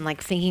violence, and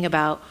like thinking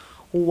about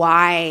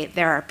why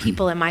there are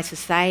people in my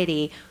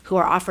society who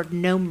are offered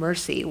no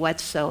mercy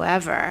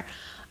whatsoever,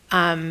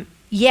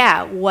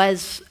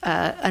 was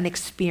an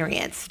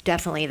experience,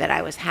 definitely, that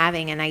I was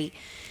having. And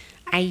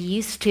I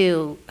used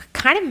to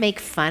kind of make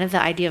fun of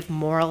the idea of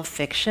moral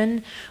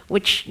fiction,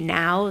 which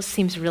now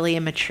seems really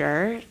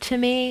immature to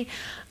me.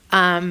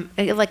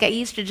 Like, I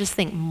used to just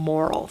think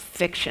moral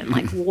fiction,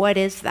 like, what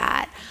is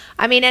that?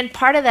 I mean, and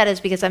part of that is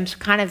because I'm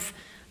kind of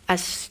a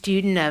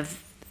student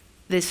of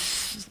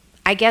this,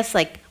 I guess,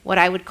 like what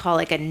I would call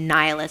like a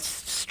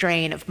nihilist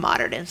strain of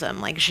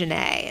modernism, like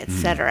Genet,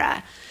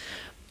 etc.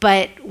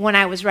 But when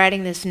I was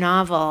writing this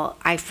novel,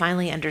 I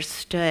finally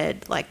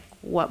understood like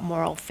what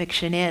moral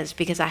fiction is,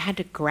 because I had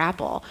to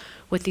grapple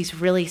with these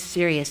really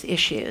serious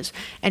issues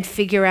and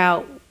figure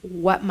out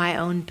what my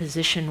own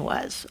position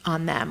was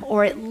on them,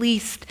 or at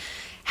least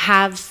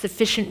have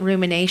sufficient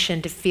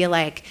rumination to feel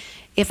like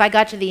if I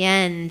got to the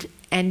end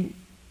and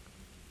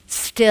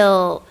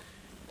still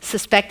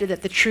suspected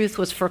that the truth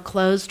was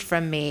foreclosed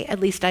from me, at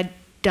least I'd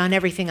done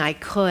everything I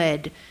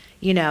could,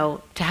 you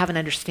know, to have an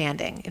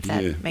understanding, if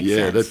that makes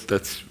sense. Yeah,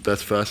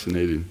 that's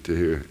fascinating to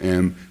hear.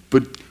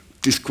 But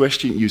this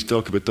question, you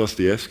talk about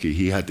Dostoevsky,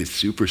 he had this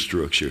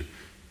superstructure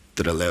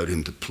that allowed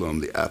him to plumb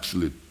the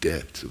absolute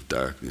depths of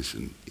darkness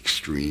and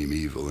extreme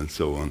evil and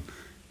so on.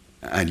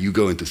 And you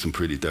go into some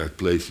pretty dark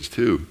places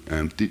too.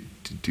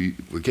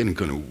 We're getting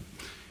kind of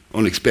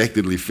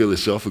unexpectedly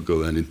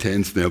philosophical and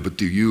intense now, but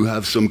do you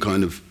have some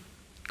kind of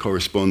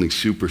corresponding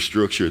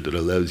superstructure that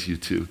allows you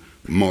to,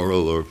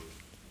 moral or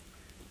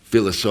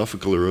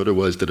philosophical or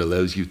otherwise, that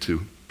allows you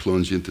to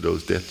plunge into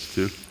those depths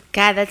too?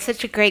 God, that's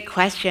such a great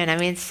question. I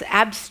mean, it's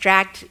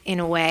abstract in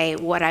a way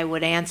what I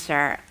would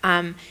answer.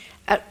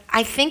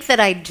 I think that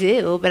I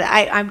do, but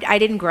I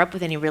didn't grow up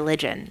with any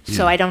religion,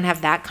 so I don't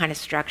have that kind of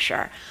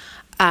structure.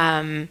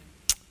 And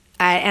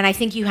I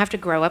think you have to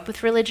grow up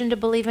with religion to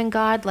believe in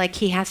God. Like,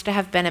 he has to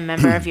have been a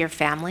member of your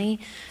family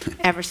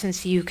ever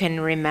since you can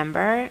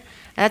remember.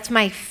 That's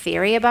my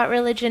theory about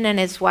religion, and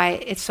it's why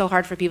it's so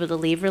hard for people to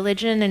leave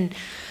religion. And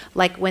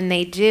like when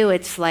they do,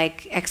 it's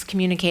like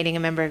excommunicating a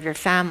member of your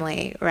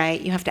family, right?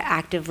 You have to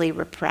actively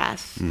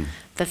repress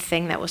the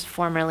thing that was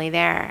formerly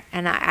there.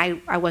 And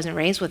I wasn't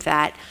raised with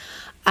that.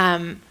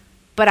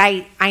 But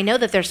I know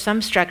that there's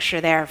some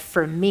structure there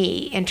for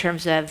me in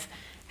terms of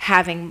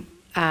having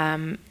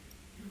a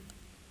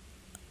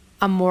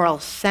moral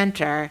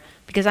center,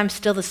 because I'm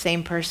still the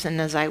same person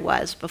as I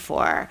was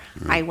before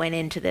I went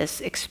into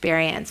this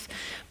experience.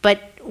 But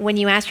when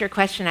you asked your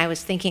question, I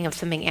was thinking of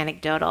something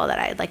anecdotal that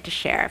I'd like to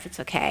share, if it's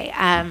okay.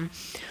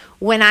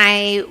 When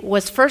I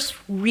was first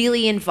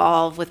really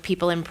involved with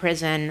people in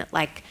prison,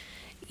 like,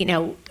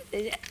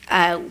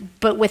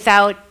 but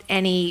without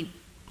any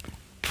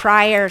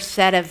prior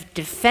set of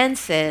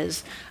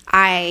defenses,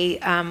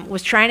 I'm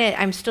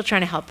still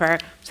trying to help her. I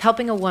was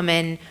helping a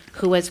woman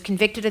who was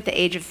convicted at the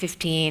age of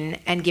 15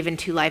 and given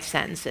 2 life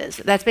sentences.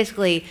 That's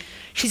basically,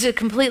 she's a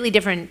completely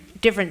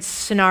different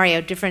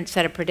scenario, different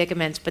set of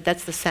predicaments, but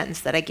that's the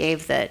sentence that I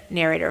gave the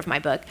narrator of my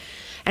book.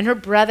 And her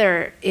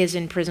brother is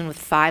in prison with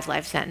 5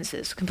 life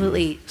sentences,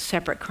 completely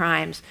separate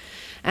crimes.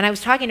 And I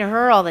was talking to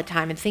her all the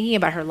time and thinking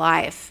about her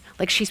life.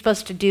 Like, she's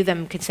supposed to do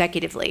them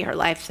consecutively, her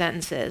life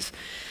sentences.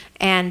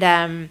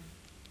 And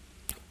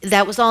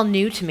that was all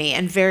new to me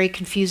and very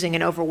confusing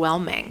and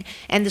overwhelming.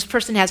 And this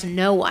person has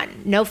no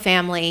one, no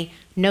family,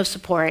 no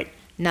support,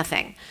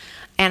 nothing.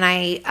 And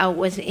I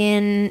was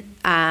in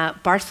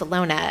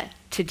Barcelona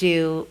to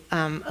do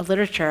a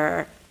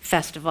literature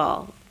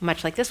festival,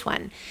 much like this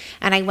one.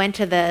 And I went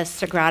to the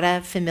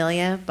Sagrada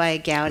Familia by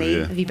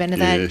Gaudi. Have you been to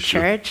that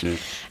church? Sure. Yeah.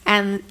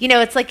 And,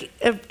 it's like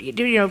a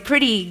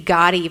pretty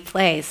gaudy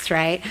place,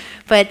 right?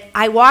 But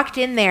I walked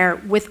in there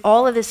with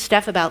all of this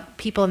stuff about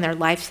people and their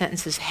life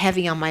sentences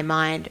heavy on my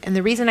mind. And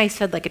the reason I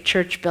said like a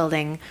church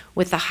building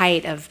with the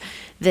height of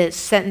the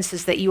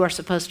sentences that you are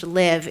supposed to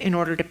live in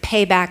order to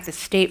pay back the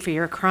state for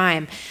your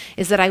crime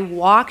is that I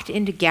walked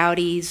into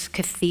Gaudi's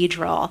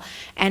cathedral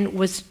and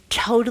was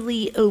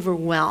totally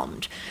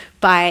overwhelmed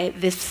by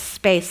this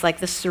space. Like,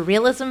 the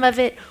surrealism of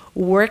it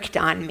worked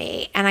on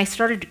me, and I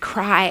started to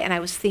cry, and I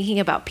was thinking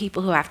about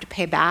people who have to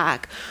pay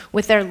back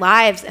with their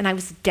lives, and I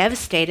was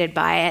devastated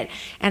by it.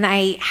 And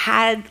I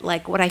had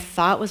like what I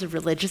thought was a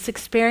religious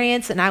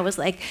experience, and I was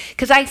like,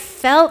 because I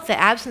felt the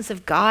absence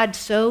of God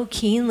so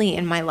keenly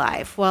in my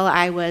life while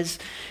I was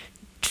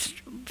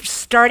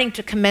starting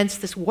to commence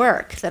this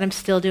work that I'm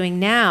still doing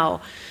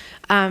now,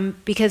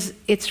 because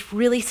it's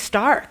really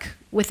stark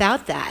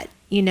without that,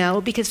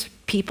 because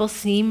people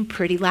seem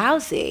pretty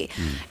lousy,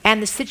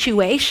 and the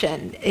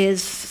situation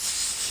is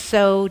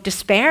so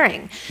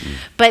despairing.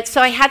 But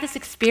so I had this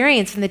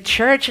experience in the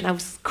church, and I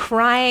was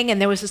crying,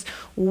 and there was this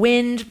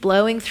wind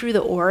blowing through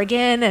the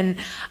organ, and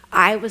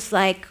I was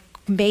like,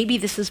 maybe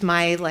this is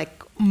my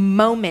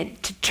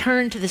moment to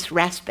turn to this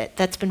respite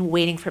that's been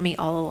waiting for me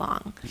all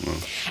along. Wow.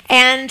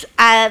 And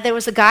there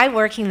was a guy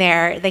working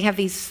there. They have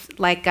these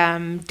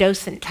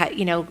docent type,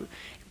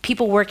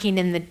 people working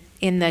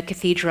in the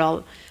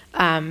cathedral,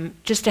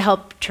 just to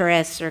help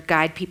tourists or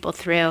guide people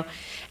through.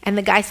 And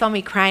the guy saw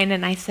me crying,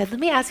 and I said, let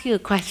me ask you a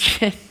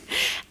question.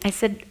 I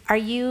said, are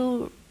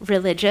you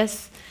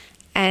religious?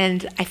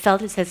 And I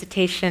felt his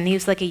hesitation. He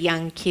was like a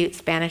young, cute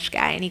Spanish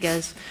guy, and he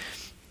goes,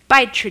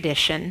 by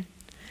tradition,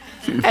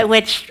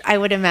 which I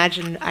would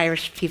imagine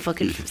Irish people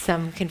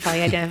some can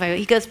probably identify with.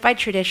 He goes, by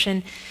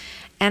tradition.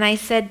 And I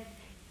said,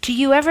 do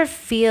you ever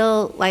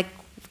feel like,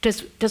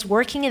 does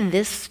working in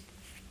this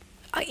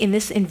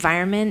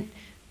environment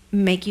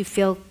make you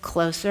feel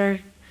closer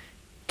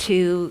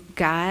to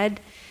God?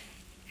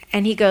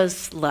 And he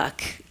goes,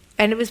 look.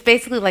 And it was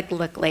basically like,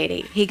 look,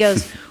 lady. He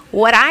goes,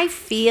 what I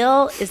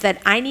feel is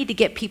that I need to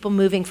get people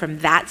moving from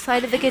that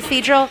side of the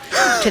cathedral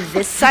to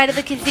this side of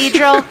the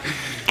cathedral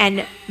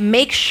and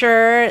make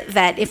sure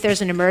that if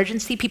there's an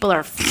emergency, people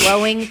are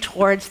flowing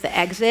towards the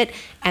exit,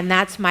 and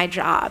that's my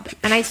job.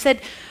 And I said,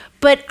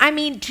 but I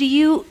mean,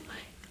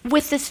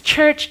 with this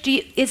church,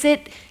 is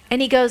it? And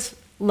he goes,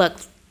 look,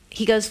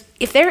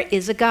 if there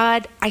is a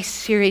God, I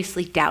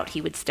seriously doubt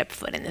he would step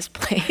foot in this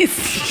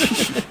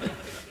place.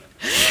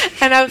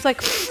 And I was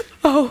like,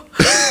 oh,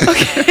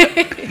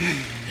 okay.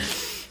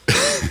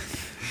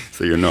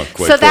 So you're not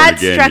quite. So that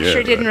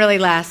structure didn't really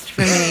last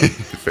for me.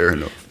 Fair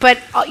enough. But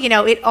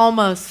it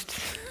almost.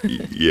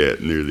 Yeah,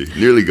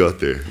 nearly got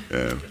there.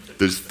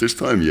 There's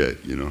time yet,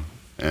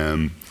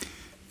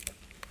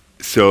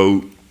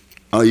 So,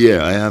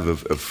 I have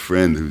a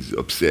friend who's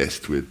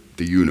obsessed with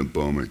the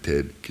Unabomber,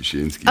 Ted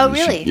Kaczynski. Oh,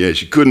 really?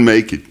 She couldn't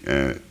make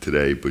it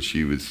today, but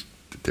she was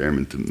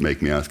determined to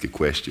make me ask a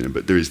question.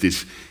 But there is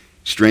this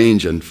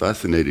strange and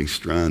fascinating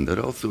strand that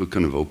also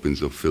kind of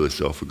opens up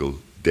philosophical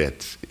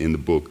depths in the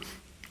book.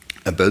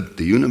 about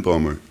the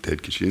Unabomber,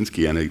 Ted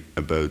Kaczynski, and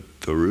about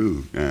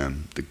Thoreau,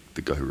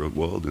 the guy who wrote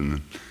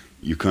Walden.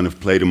 You kind of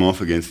played them off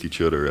against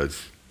each other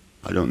as,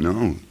 I don't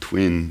know,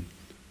 twin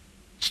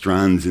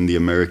strands in the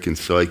American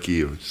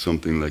psyche or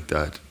something like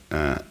that.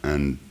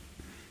 And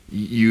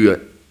you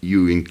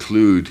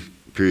include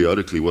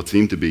periodically what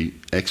seem to be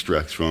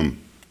extracts from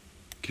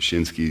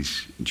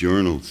Kaczynski's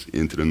journals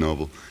into the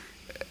novel,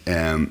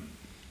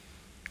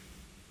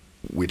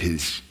 with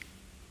his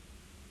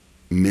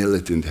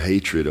militant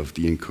hatred of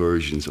the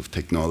incursions of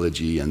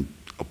technology and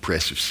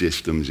oppressive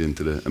systems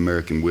into the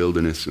American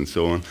wilderness and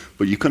so on.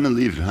 But you kind of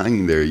leave it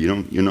hanging there.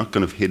 You're not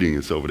kind of hitting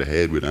us over the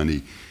head with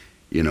any,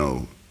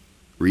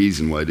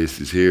 reason why this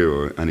is here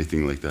or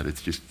anything like that.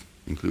 It's just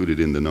included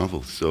in the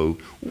novel. So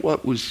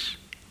what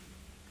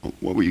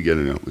were you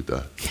getting at with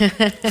that?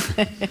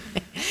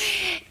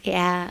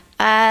 Yeah.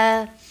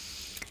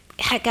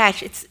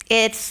 Gosh,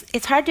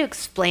 it's hard to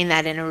explain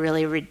that in a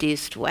really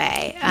reduced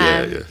way.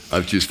 Yeah.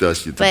 I've just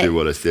asked you to do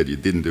what I said you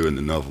didn't do in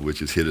the novel,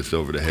 which is hit us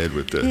over the head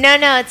with the...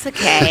 No, it's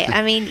okay.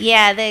 I mean,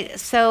 yeah,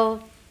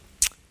 so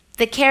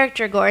the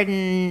character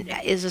Gordon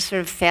is a sort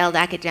of failed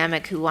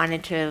academic who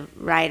wanted to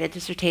write a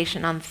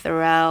dissertation on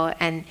Thoreau.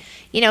 And,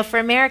 for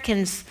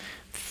Americans,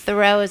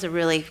 Thoreau is a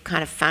really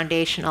kind of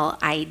foundational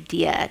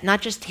idea,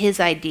 not just his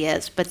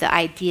ideas, but the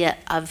idea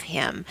of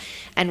him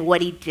and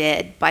what he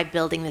did by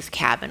building this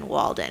cabin,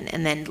 Walden,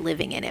 and then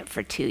living in it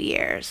for 2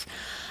 years.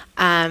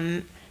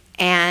 And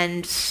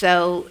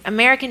so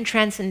American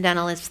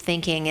transcendentalist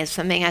thinking is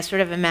something I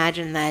sort of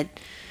imagine that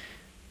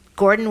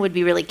Gordon would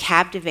be really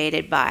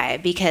captivated by,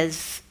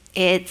 because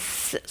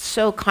it's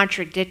so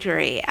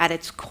contradictory at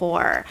its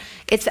core.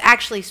 It's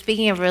actually,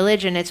 speaking of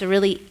religion, it's a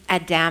really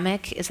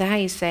Adamic, is that how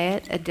you say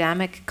it?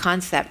 Adamic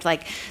concept,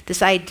 like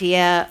this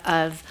idea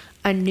of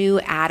a new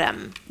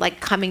Adam, like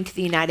coming to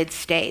the United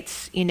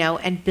States,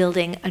 and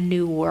building a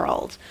new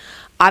world.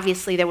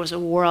 Obviously, there was a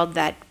world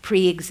that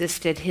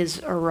pre-existed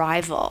his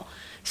arrival,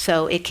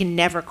 so it can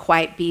never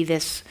quite be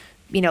this,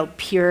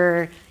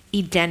 pure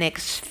Edenic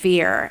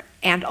sphere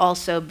and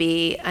also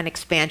be an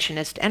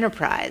expansionist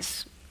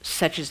enterprise,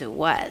 such as it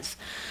was.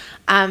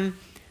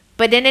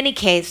 But in any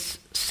case,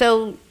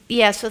 so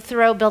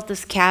Thoreau built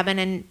this cabin,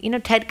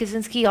 and Ted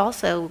Kaczynski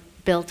also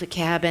built a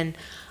cabin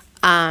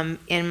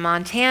in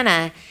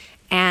Montana.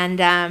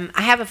 And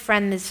I have a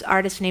friend, this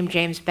artist named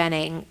James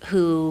Benning,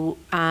 who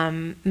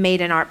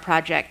made an art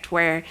project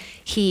where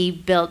he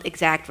built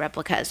exact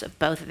replicas of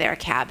both of their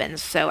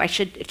cabins. So I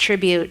should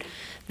attribute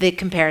the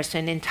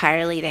comparison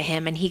entirely to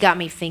him, and he got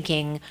me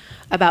thinking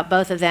about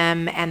both of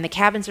them. And the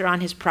cabins are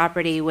on his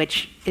property,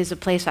 which is a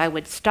place I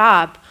would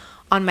stop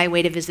on my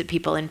way to visit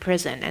people in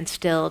prison, and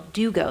still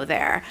do go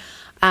there.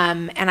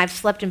 And I've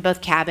slept in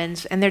both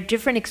cabins, and they're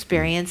different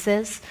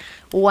experiences.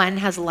 One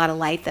has a lot of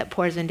light that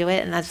pours into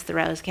it, and that's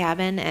Thoreau's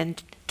cabin,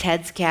 and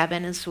Ted's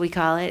cabin, as we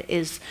call it,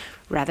 is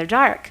rather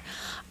dark.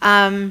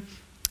 And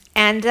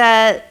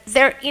there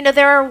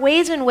are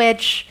ways in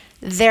which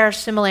there are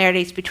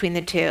similarities between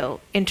the two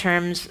in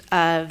terms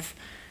of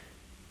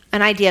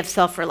an idea of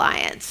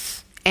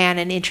self-reliance and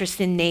an interest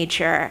in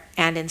nature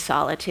and in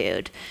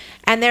solitude.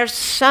 And there's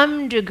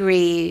some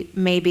degree,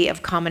 maybe,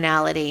 of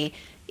commonality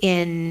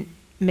in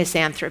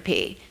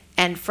misanthropy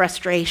and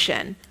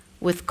frustration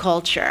with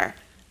culture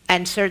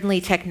and certainly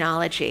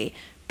technology.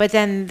 But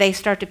then they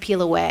start to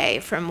peel away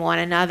from one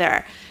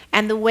another.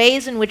 And the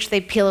ways in which they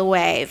peel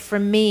away, for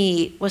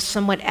me, was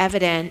somewhat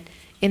evident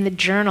in the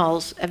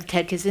journals of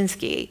Ted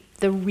Kaczynski,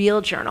 the real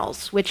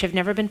journals, which have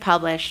never been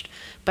published,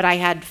 but I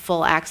had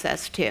full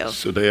access to.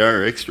 So they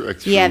are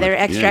extracts from they're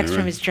extracts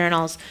from his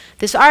journals.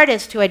 This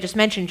artist, who I just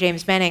mentioned,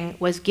 James Benning,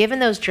 was given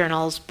those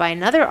journals by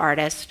another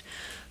artist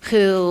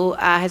who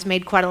has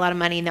made quite a lot of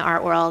money in the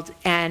art world,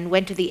 and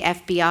went to the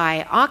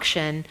FBI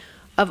auction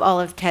of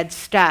all of Ted's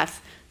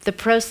stuff, the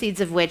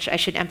proceeds of which, I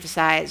should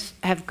emphasize,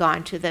 have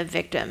gone to the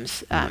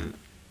victims and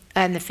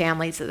the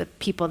families of the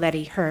people that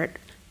he hurt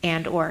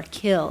and or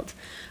killed.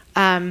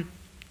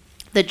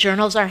 The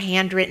journals are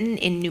handwritten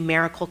in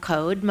numerical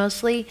code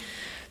mostly,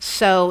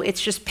 so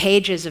it's just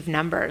pages of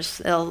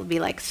numbers. It'll be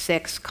like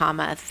 6,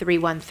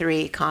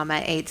 313,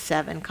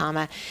 87,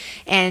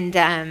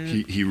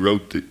 and he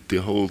wrote the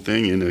whole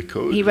thing in a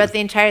code. He wrote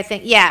the entire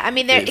thing. Yeah, I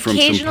mean, there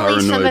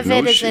occasionally some of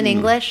it is in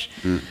English,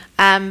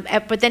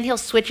 but then he'll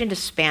switch into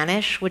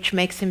Spanish, which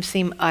makes him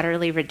seem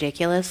utterly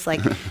ridiculous.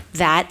 Like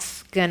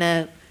that's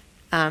gonna,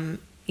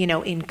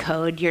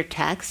 encode your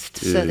text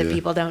so that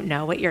people don't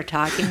know what you're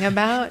talking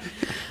about.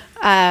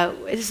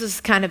 This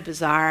is kind of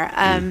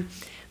bizarre.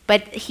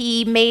 But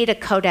he made a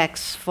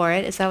codex for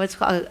it. Is that what it's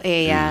called?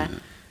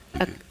 And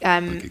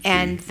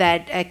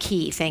that a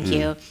key. Thank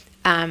you.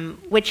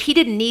 Which he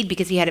didn't need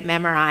because he had it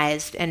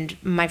memorized. And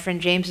my friend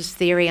James's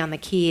theory on the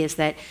key is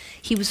that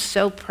he was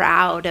so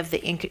proud of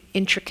the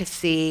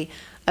intricacy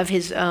of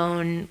his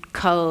own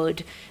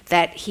code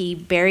that he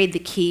buried the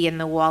key in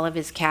the wall of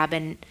his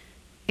cabin,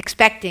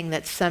 expecting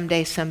that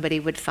someday somebody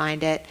would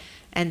find it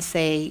and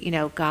say,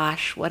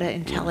 gosh, what an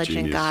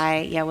intelligent guy.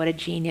 Yeah, what a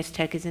genius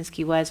Ted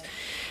Kaczynski was.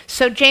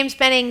 So James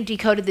Benning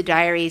decoded the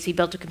diaries. He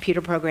built a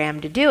computer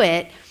program to do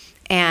it.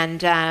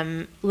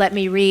 and let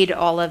me read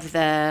all of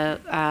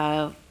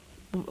the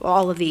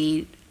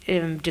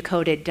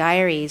decoded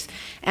diaries,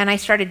 and I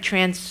started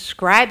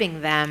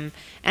transcribing them,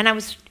 and I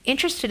was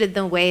interested in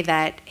the way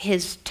that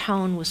his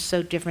tone was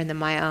so different than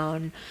my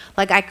own.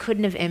 Like, I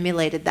couldn't have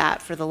emulated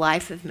that for the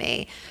life of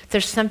me.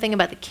 There's something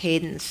about the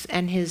cadence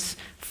and his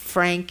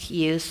frank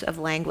use of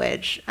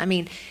language. I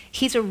mean,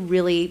 he's a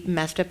really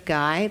messed up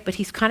guy, but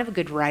he's kind of a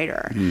good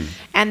writer.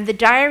 And the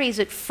diaries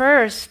at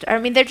first, I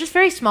mean, they're just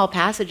very small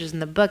passages in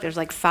the book. There's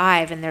like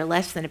 5, and they're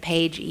less than a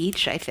page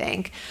each, I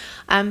think.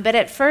 But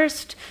at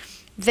first,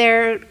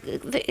 they're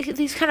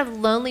these kind of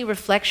lonely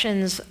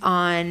reflections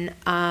on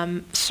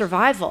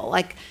survival.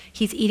 Like,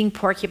 he's eating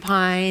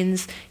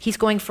porcupines, he's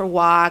going for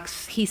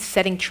walks, he's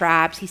setting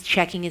traps, he's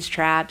checking his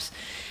traps.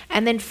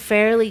 And then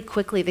fairly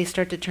quickly they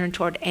start to turn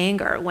toward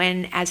anger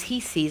when, as he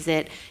sees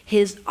it,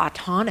 his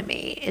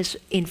autonomy is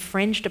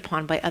infringed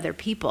upon by other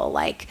people,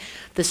 like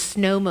the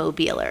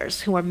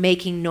snowmobilers who are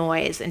making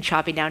noise and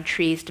chopping down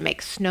trees to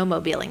make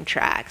snowmobiling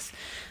tracks.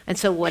 And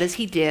so what does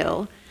he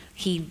do?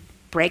 He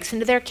breaks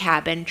into their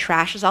cabin,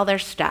 trashes all their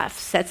stuff,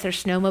 sets their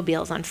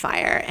snowmobiles on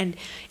fire, and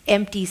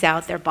empties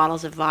out their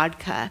bottles of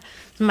vodka.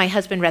 My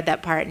husband read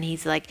that part, and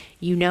he's like,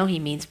 he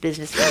means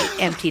business when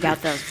he emptied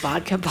out those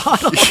vodka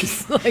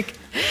bottles. Like,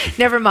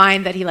 never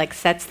mind that he, like,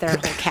 sets their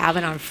whole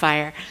cabin on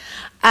fire.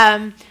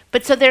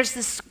 But so there's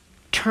this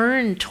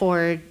turn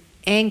toward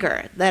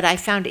anger that I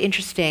found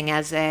interesting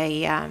as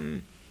a,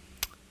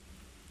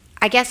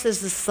 I guess as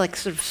this, like,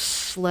 sort of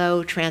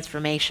slow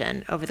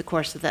transformation over the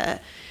course of the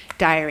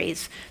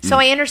diaries. So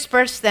I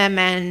intersperse them,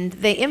 and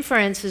the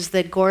inference is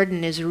that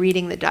Gordon is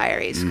reading the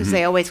diaries because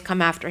they always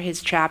come after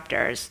his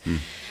chapters.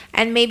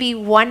 And maybe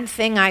one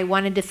thing I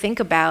wanted to think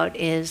about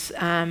is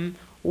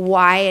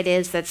why it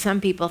is that some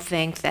people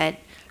think that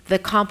the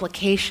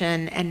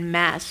complication and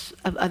mess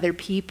of other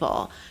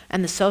people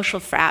and the social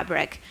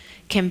fabric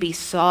can be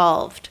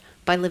solved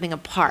by living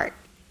apart,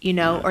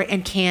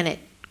 and can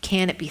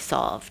it be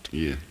solved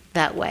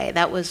that way?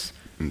 That was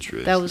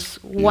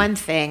one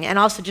thing. And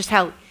also just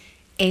how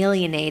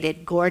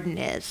alienated Gordon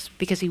is,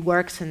 because he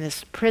works in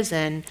this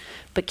prison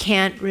but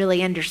can't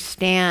really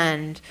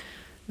understand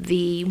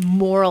the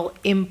moral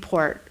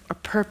import or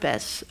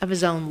purpose of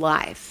his own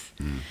life.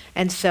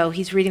 And so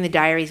he's reading the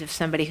diaries of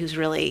somebody who's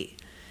really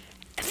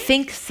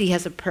thinks he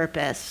has a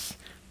purpose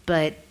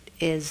but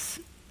is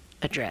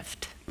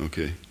adrift.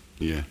 Okay,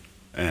 yeah.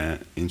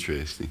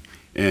 Interesting.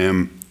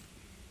 To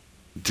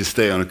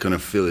stay on a kind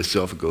of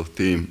philosophical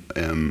theme,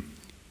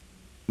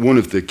 one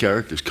of the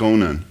characters,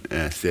 Conan,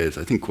 says,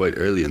 I think quite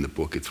early in the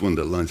book, it's one of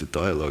the lines of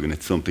dialogue, and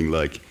it's something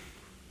like,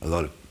 a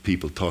lot of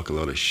people talk a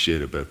lot of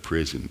shit about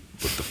prison,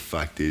 but the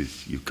fact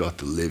is you've got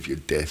to live your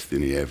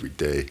destiny every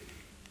day.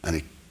 And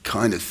it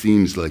kind of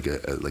seems like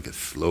a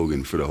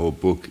slogan for the whole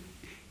book.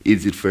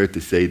 Is it fair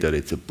to say that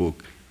it's a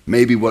book,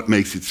 maybe what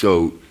makes it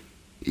so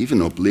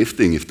even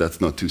uplifting, if that's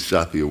not too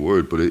sappy a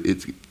word, but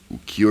it's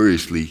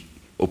curiously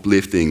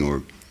uplifting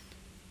or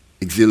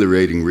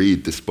exhilarating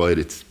read despite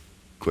its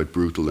quite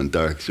brutal and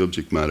dark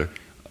subject matter?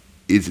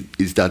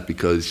 Is that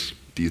because,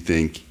 do you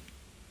think,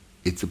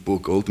 it's a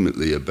book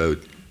ultimately about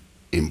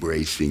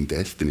embracing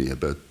destiny,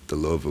 about the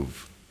love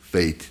of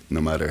fate,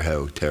 no matter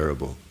how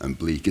terrible and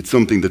bleak? It's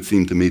something that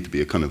seemed to me to be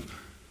a kind of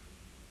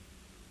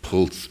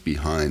pulse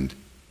behind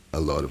a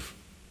lot of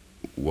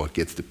what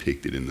gets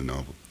depicted in the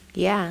novel.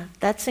 Yeah,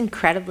 that's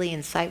incredibly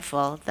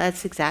insightful.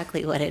 That's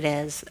exactly what it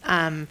is.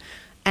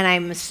 And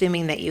I'm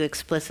assuming that you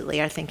explicitly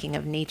are thinking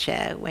of Nietzsche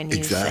when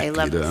you say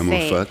love of fate. The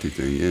Amor Fati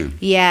thing, yeah.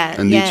 Yeah.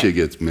 And Nietzsche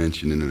gets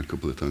mentioned in it a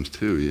couple of times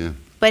too, yeah.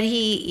 But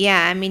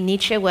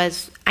Nietzsche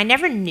was, I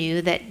never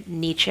knew that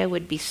Nietzsche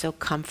would be so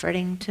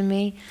comforting to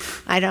me.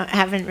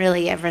 Haven't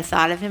really ever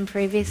thought of him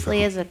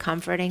previously as a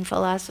comforting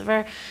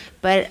philosopher,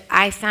 but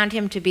I found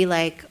him to be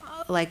like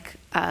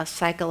a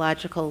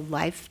psychological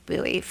life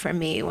buoy for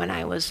me when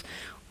I was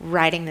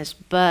writing this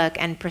book,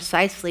 and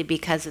precisely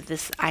because of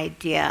this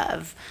idea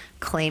of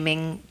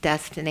claiming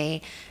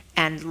destiny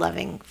and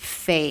loving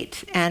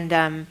fate.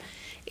 And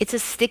it's a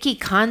sticky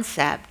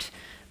concept,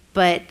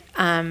 but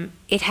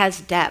it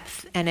has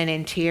depth and an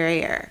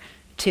interior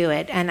to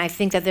it. And I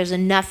think that there's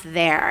enough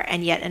there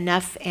and yet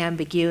enough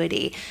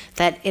ambiguity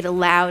that it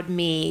allowed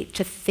me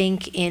to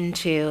think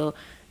into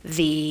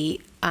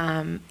the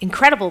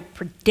incredible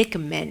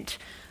predicament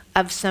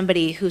of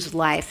somebody whose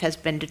life has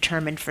been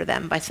determined for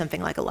them by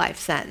something like a life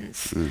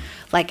sentence.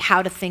 Like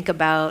how to think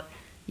about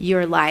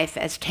your life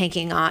as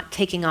taking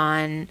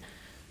on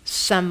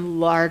some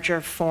larger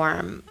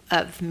form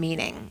of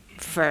meaning,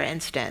 for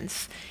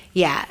instance.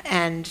 Yeah,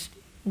 and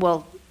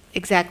well,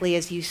 exactly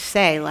as you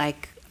say,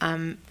 like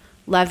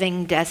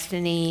loving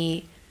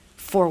destiny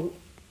for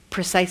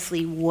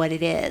precisely what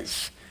it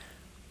is,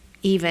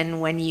 even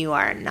when you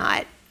are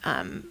not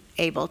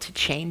able to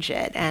change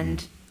it.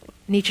 And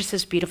Nietzsche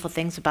says beautiful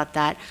things about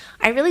that.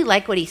 I really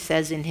like what he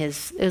says in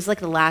it was like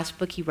the last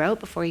book he wrote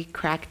before he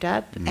cracked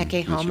up,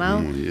 Ecce Homo.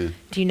 Yeah.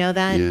 Do you know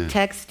that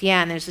text?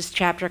 Yeah, and there's this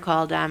chapter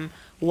called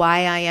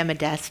Why I Am a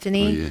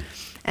Destiny.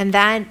 And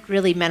that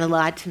really meant a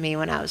lot to me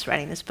when I was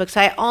writing this book.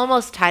 So I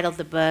almost titled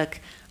the book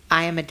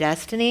I Am a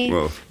Destiny,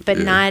 Well, but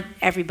yeah. not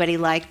everybody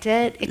liked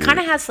it. It Yeah. kind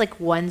of has like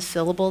one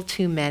syllable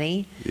too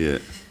many. Yeah.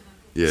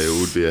 Yeah, it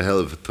would be a hell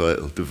of a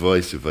title.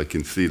 Divisive, I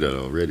can see that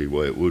already,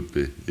 why it would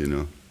be, you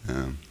know.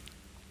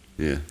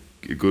 Yeah,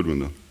 a good one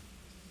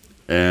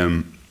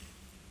though.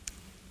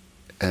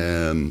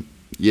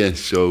 Yeah,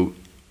 so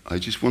I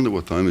just wonder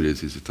what time it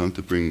is. Is it time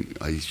to bring...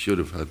 I should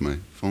have had my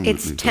phone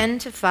It's with me. 10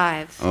 to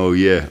 5. Oh,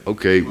 yeah,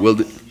 okay. Well,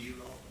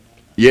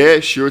 yeah,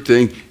 sure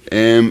thing.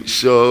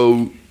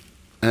 So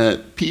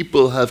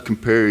people have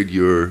compared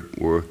your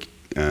work,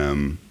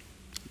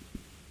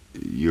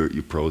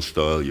 your prose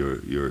style, your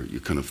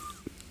kind of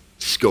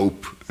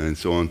scope and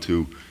so on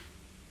to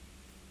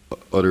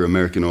other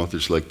American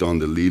authors like Don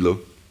DeLillo,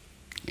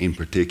 in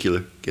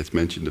particular, gets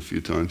mentioned a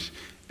few times.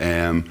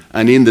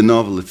 And in the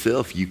novel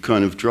itself, you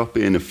kind of drop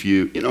in a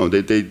few, you know,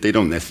 they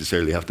don't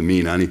necessarily have to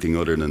mean anything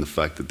other than the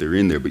fact that they're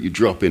in there, but you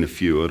drop in a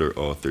few other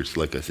authors,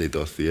 like I say,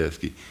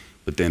 Dostoevsky,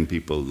 but then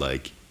people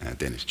like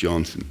Dennis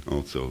Johnson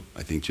also.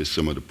 I think just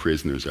some of the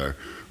prisoners are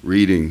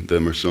reading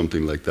them or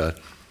something like that.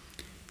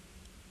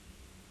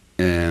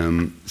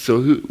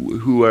 So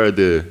who are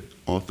the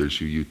authors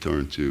who you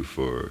turn to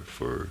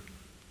for,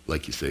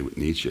 like you say with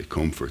Nietzsche,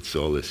 comfort,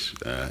 solace,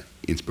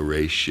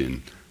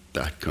 inspiration,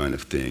 that kind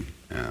of thing?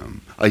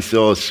 I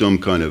saw some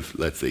kind of,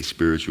 let's say,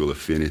 spiritual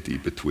affinity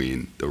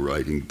between the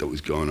writing that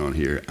was going on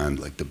here and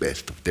like the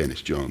best of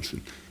Dennis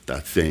Johnson.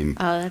 That same,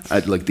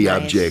 like the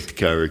nice. abject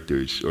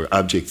characters or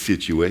abject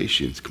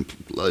situations,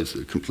 lives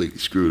are completely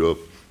screwed up,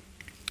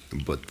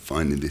 but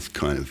finding this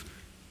kind of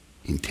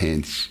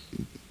intense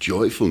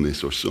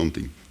joyfulness or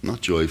something, not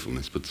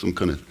joyfulness, but some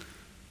kind of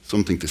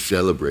something to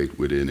celebrate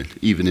within it,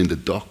 even in the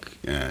doc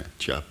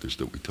chapters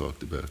that we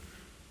talked about.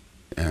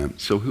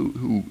 So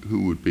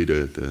who would be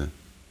the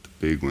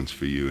big ones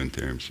for you in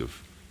terms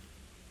of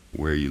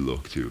where you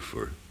look to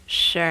for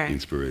Sure.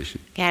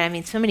 inspiration? Yeah, I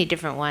mean, so many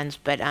different ones,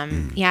 but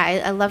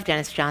yeah, I love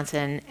Dennis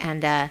Johnson,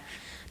 and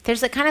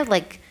there's a kind of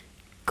like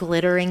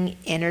glittering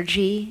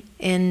energy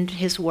in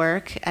his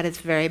work at its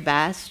very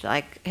best,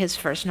 like his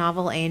first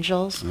novel,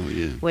 Angels, Oh,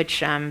 yeah.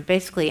 which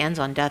basically ends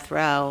on death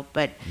row,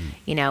 but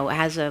you know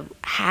has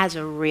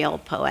a real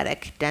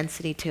poetic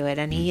density to it,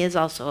 and he is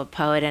also a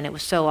poet, and it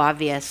was so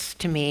obvious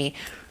to me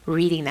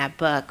reading that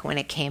book when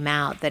it came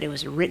out that it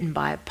was written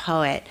by a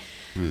poet.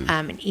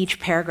 And each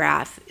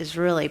paragraph is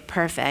really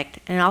perfect,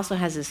 and it also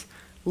has this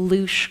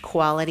louche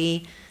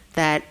quality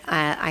that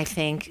I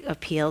think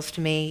appeals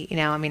to me. You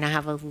know, I mean, I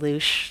have a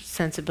louche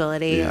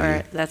sensibility, Yeah, or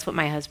yeah. that's what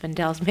my husband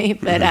tells me.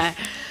 But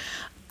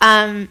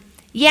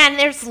yeah, and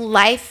there's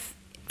life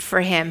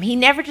for him. He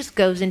never just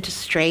goes into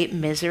straight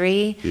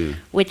misery, Yeah.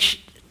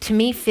 which to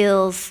me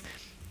feels.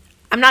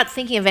 I'm not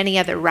thinking of any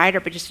other writer,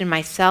 but just in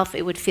myself,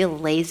 it would feel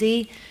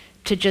lazy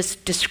to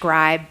just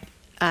describe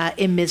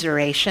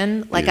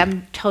immiseration. Like Yeah.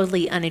 I'm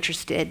totally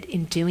uninterested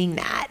in doing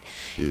that.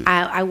 Yeah.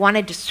 I want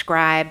to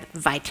describe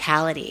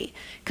vitality,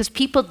 because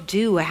people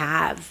do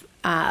have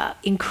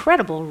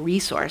incredible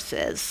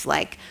resources.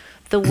 Like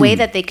the way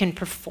that they can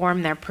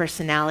perform their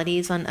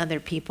personalities on other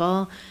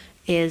people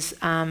is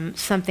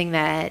something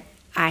that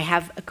I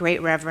have a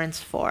great reverence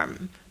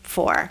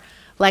for.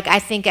 Like I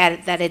think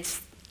that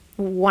it's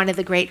one of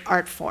the great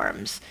art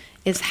forms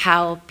is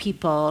how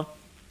people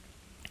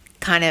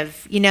kind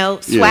of, you know,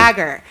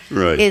 swagger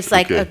Right, is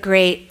like okay. a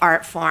great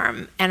art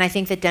form. And I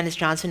think that Dennis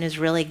Johnson is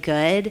really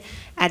good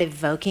at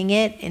evoking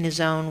it in his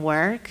own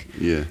work.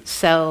 Yeah.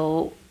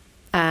 So,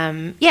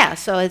 yeah,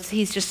 so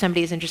he's just somebody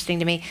who's interesting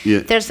to me. Yeah.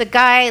 There's a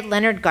guy,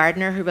 Leonard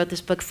Gardner, who wrote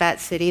this book, Fat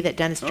City, that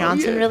Dennis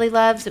Johnson yeah. really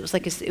loves. It was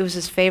like it was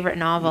his favorite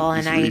novel, It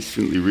was and I.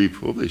 recently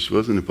republished,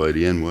 wasn't it, by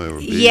the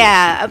NYRB?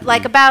 Yeah,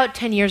 like about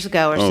 10 years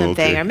ago or Oh,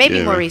 something, okay. or maybe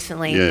Yeah, more right.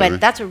 recently. Yeah, but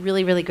right. that's a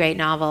really, really great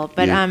novel.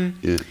 But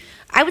Yeah.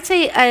 I would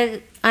say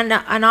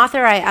an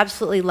author I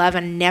absolutely love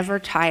and never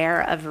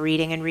tire of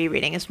reading and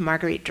rereading is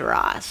Marguerite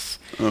Duras.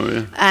 Oh,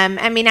 yeah.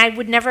 I mean, I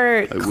would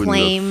never wouldn't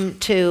claim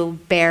to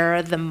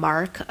bear the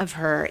mark of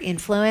her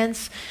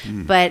influence,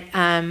 but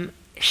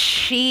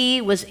she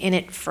was in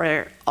it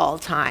for all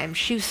time.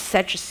 She was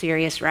such a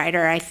serious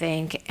writer, I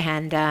think,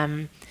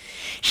 and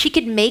she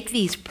could make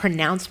these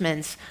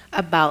pronouncements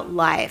about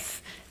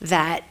life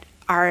that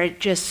are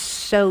just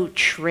so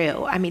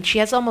true. I mean, she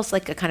has almost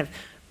like a kind of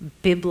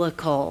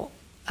biblical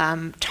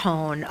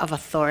tone of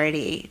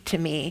authority to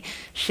me.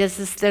 She has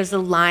this. There's a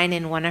line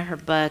in one of her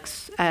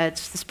books.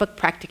 It's this book,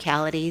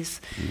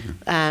 Practicalities.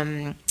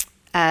 La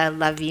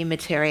Vie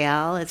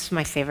Matérielle. It's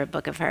my favorite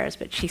book of hers.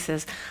 But she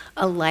says,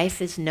 "A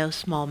life is no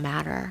small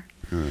matter."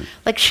 Right.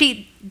 Like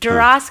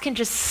Duras can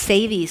just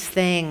say these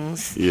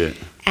things. Yeah.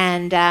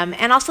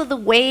 And also the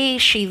way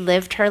she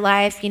lived her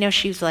life. You know,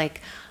 she was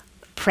like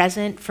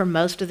present for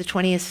most of the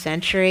 20th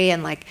century,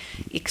 and like,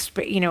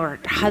 her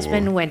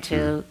husband went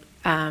to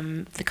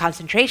the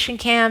concentration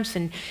camps,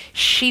 and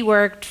she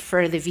worked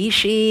for the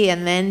Vichy,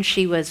 and then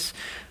she was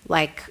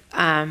like,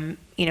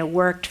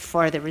 worked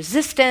for the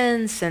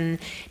resistance, and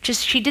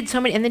just she did so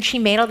many, and then she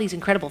made all these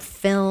incredible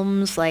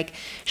films. Like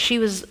she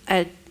was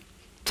a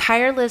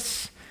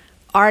tireless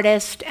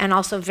artist and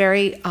also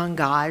very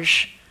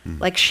engaged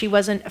Like, she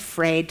wasn't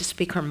afraid to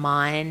speak her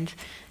mind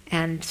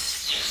and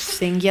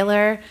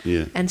singular.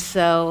 Yeah. And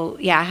so,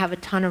 yeah, I have a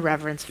ton of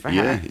reverence for her.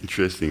 Yeah,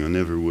 interesting. I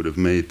never would have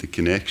made the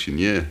connection.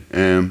 Yeah.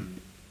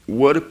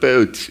 What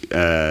about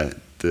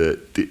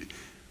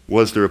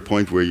was there a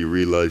point where you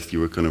realized you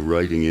were kind of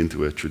writing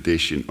into a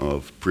tradition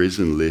of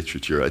prison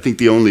literature? I think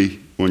the only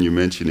one you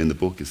mention in the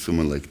book is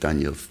someone like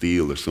Danielle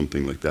Steele or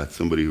something like that,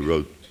 somebody who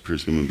wrote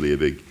presumably a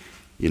big,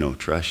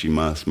 trashy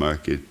mass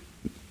market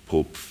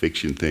pulp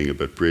fiction thing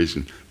about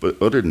prison.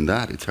 But other than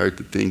that, it's hard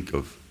to think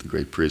of the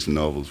great prison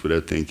novels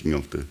without thinking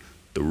of the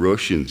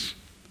Russians,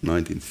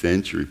 19th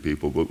century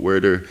people. But were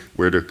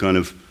there kind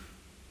of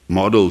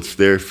models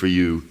there for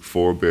you,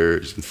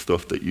 forebears and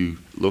stuff that you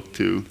look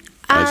to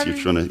as you're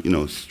trying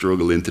to,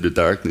 struggle into the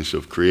darkness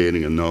of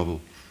creating a novel?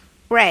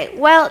 Right.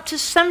 Well, to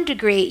some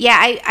degree,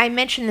 yeah, I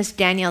mentioned this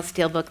Danielle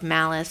Steele book,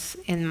 Malice,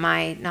 in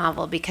my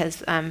novel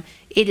because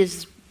it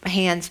is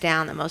hands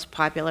down the most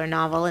popular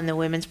novel in the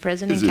women's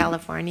prison in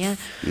California,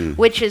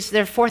 which is,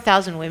 there are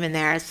 4,000 women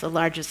there. It's the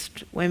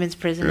largest women's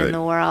prison in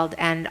the world.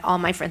 And all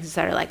my friends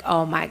inside are like,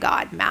 oh my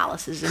God,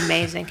 Malice is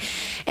amazing.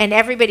 And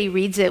everybody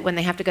reads it when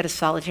they have to go to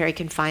solitary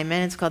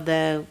confinement. It's called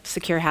the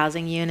Secure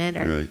Housing Unit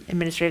or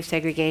Administrative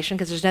Segregation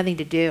because there's nothing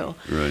to do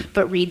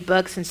but read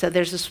books. And so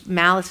there's this,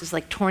 Malice is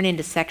like torn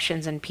into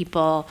sections and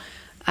people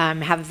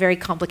have a very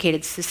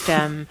complicated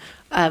system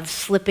of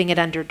slipping it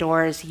under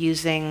doors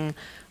using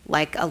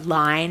like a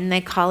line,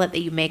 they call it, that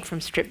you make from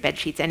strip bed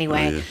sheets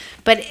anyway.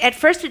 But at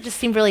first it just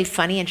seemed really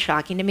funny and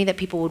shocking to me that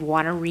people would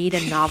want to read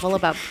a novel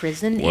about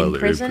prison in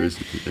prison.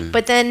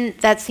 But then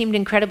that seemed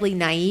incredibly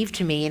naive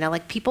to me.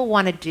 Like, people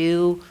want to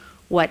do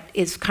what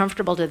is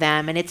comfortable to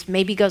them, and it's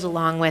maybe goes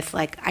along with,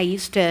 like, I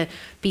used to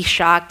be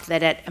shocked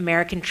that at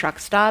American truck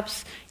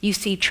stops you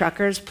see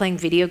truckers playing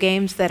video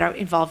games that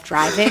involve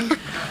driving.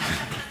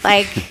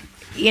 Like,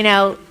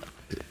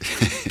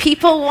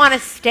 people want to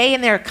stay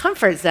in their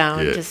comfort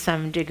zone to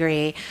some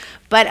degree.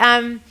 But,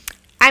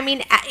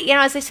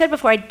 as I said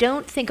before, I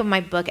don't think of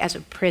my book as a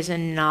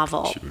prison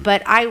novel.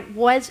 But I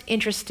was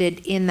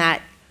interested in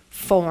that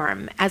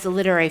form as a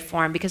literary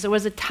form because there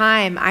was a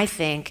time, I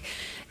think,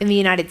 in the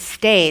United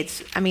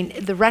States,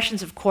 the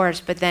Russians, of course,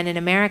 but then in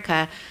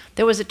America,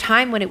 there was a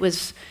time when it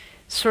was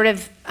sort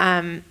of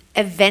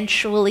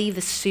eventually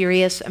the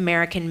serious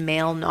American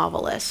male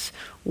novelists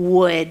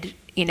would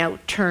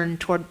turn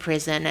toward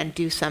prison and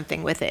do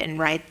something with it and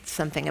write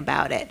something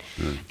about it.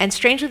 And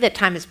strangely, that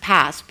time has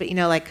passed, but,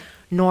 like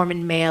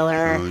Norman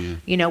Mailer,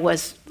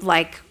 was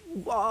like,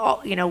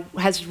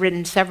 has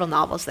written several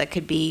novels that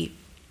could be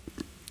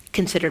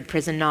considered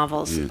prison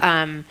novels.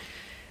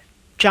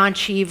 John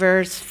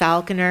Cheever's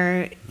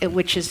Falconer,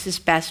 which is his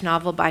best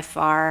novel by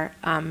far,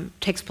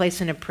 takes place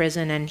in a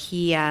prison, and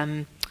he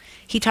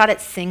taught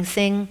at Sing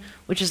Sing,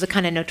 which is a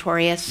kind of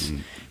notorious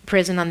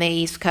prison on the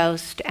East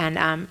Coast.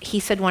 And he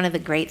said one of the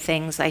great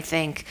things, I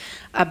think,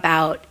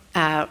 about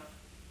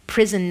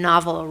prison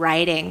novel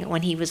writing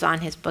when he was on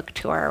his book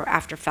tour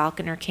after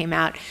Falconer came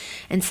out.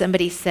 And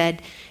somebody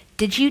said,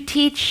 "Did you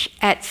teach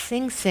at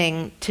Sing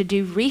Sing to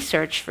do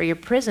research for your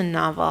prison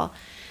novel?"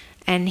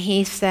 And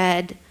he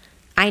said,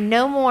 "I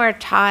no more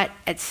taught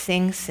at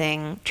Sing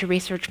Sing to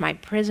research my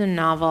prison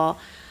novel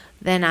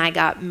than I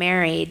got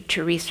married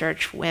to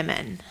research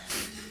women."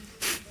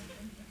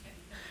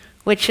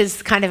 Which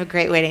is kind of a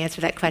great way to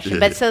answer that question.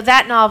 But so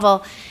that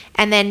novel,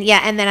 and then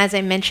as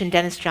I mentioned,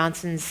 Dennis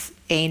Johnson's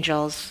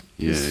Angels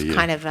is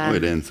kind of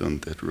it ends on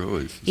Death Row.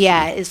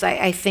 is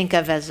I think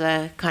of as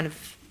a kind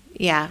of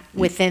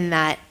within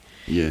that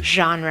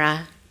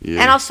genre.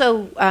 And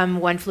also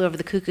One Flew Over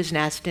the Cuckoo's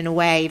Nest in a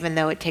way, even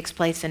though it takes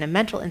place in a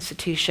mental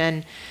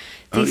institution.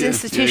 These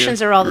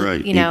institutions are all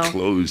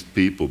enclosed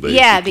people, basically.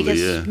 Yeah,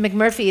 because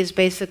McMurphy has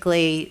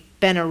basically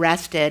been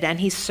arrested, and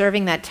he's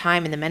serving that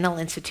time in the mental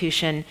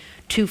institution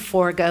to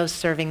forego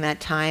serving that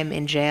time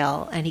in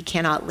jail, and he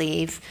cannot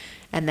leave,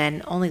 and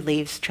then only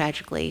leaves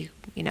tragically,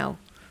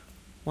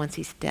 once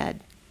he's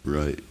dead.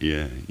 Right.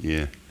 Yeah.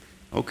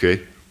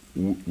 Okay.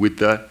 With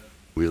that,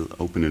 we'll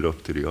open it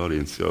up to the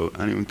audience. So,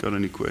 anyone got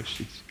any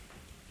questions?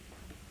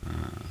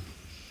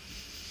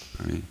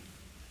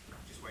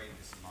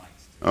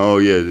 Oh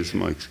yeah, this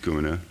mic's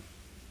coming out.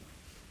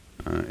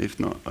 If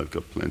not, I've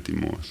got plenty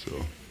more,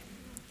 so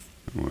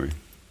don't worry.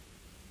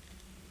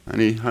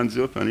 Any hands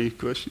up? Any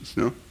questions?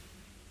 No?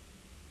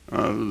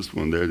 There's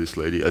one there, this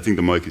lady. I think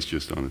the mic is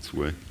just on its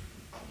way.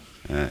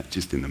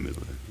 Just in the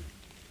middle.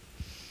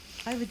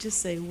 I would just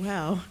say,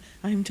 wow,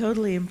 I'm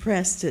totally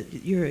impressed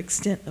at your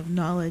extent of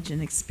knowledge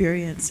and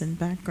experience and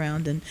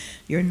background and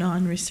your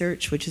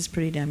non-research, which is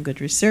pretty damn good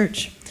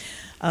research.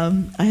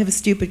 I have a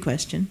stupid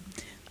question.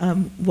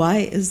 Why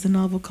is the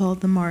novel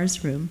called The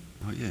Mars Room?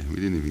 Oh yeah, we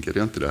didn't even get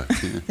onto that.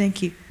 Yeah.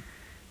 Thank you.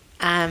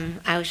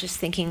 I was just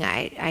thinking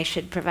I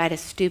should provide a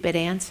stupid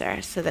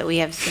answer so that we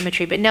have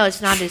symmetry. But no,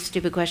 it's not a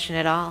stupid question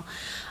at all.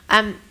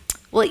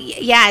 Well,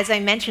 yeah, as I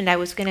mentioned, I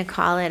was going to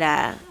call it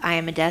I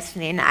Am a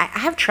Destiny. And I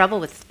have trouble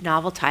with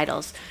novel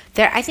titles.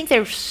 I think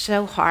they're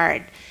so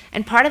hard.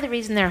 And part of the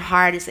reason they're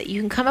hard is that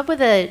you can come up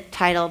with a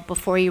title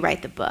before you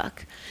write the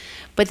book.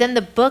 But then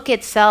the book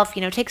itself,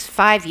 takes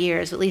 5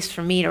 years, at least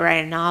for me, to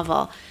write a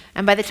novel.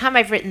 And by the time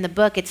I've written the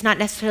book, it's not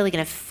necessarily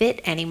going to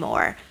fit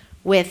anymore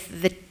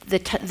with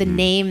the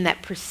name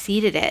that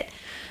preceded it.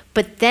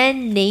 But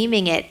then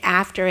naming it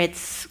after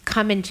it's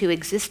come into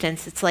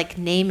existence, it's like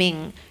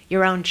naming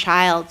your own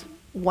child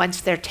once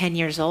they're 10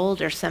 years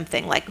old or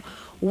something. Like,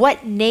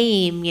 what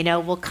name,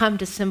 will come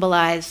to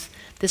symbolize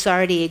this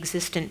already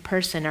existent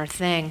person or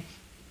thing?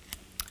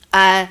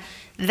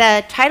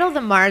 The title of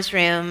the Mars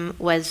Room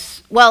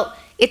was, well,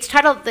 it's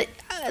titled,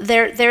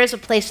 there is a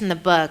place in the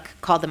book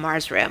called the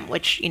Mars Room,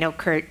 which,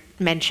 Kurt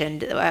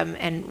mentioned,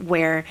 and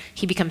where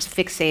he becomes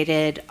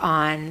fixated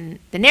on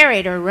the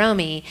narrator,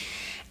 Romy.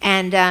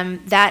 And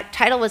that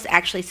title was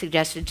actually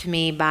suggested to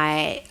me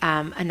by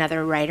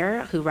another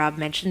writer who Rob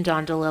mentioned,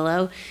 Don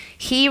DeLillo.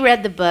 He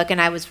read the book,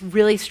 and I was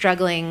really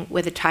struggling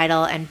with the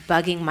title and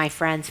bugging my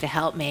friends to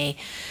help me.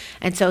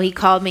 And so he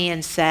called me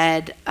and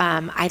said,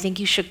 I think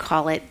you should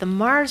call it the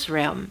Mars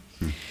Room.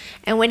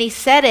 And when he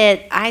said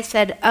it, I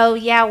said, oh,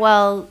 yeah,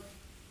 well,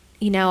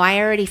 I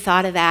already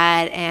thought of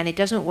that, and it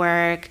doesn't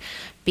work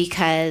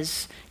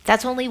because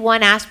that's only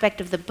one aspect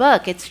of the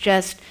book. It's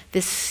just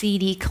this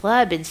seedy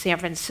club in San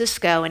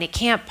Francisco, and it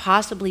can't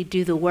possibly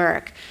do the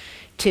work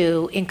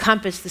to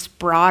encompass this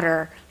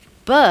broader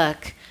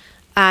book.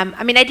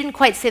 I didn't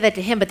quite say that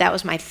to him, but that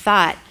was my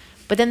thought.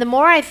 But then the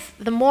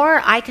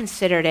more I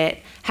considered it,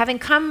 having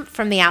come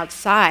from the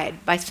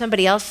outside by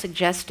somebody else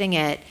suggesting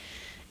it,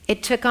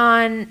 it took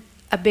on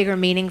a bigger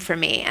meaning for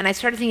me. And I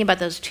started thinking about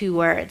those two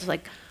words,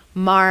 like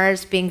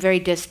Mars being very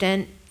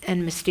distant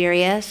and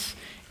mysterious,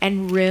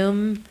 and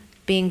room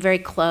being very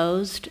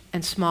closed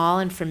and small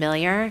and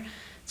familiar.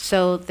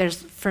 So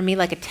there's, for me,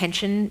 like a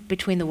tension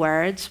between the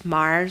words,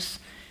 Mars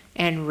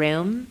and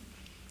room.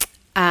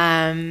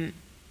 And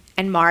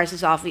Mars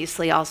is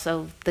obviously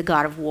also the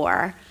god of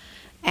war.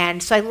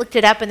 And so I looked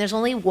it up, and there's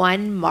only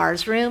one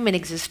Mars room in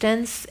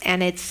existence,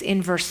 and it's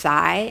in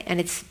Versailles, and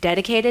it's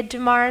dedicated to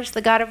Mars,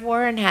 the god of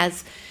war, and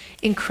has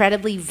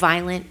incredibly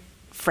violent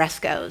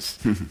frescoes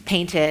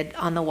painted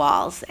on the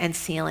walls and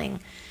ceiling.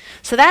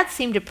 So that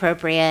seemed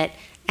appropriate.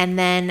 And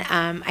then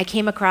I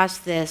came across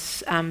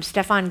this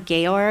Stefan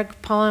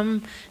Georg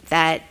poem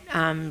that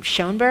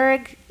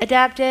Schoenberg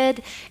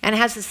adapted, and it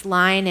has this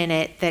line in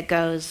it that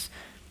goes,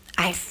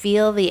 I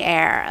feel the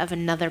air of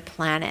another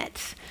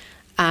planet.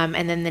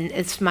 And then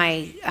it's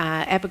my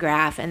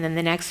epigraph, and then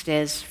the next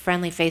is,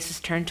 friendly faces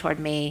turn toward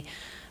me,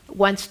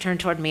 once turned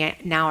toward me,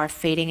 now are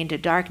fading into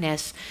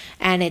darkness.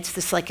 And it's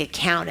this like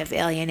account of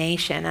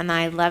alienation, and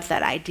I love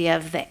that idea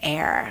of the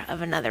air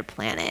of another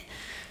planet.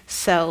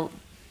 So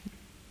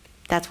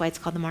that's why it's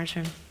called the Mars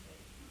Room.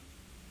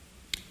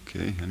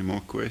 Okay, any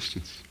more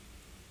questions?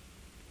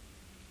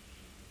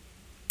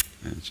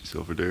 And it's just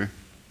over there,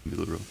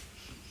 middle row.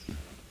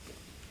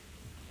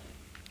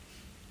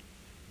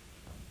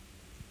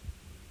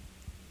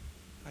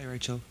 Hi,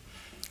 Rachel.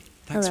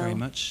 Thanks Hello. very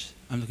much.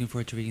 I'm looking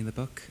forward to reading the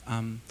book.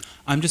 I'm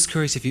just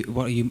curious if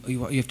what you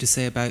have to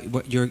say about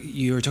what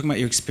you were talking about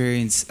your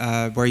experience,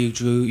 where you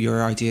drew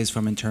your ideas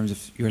from in terms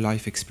of your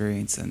life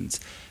experience and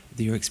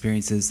your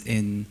experiences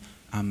in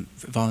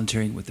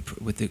volunteering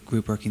with the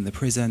group working in the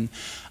prison.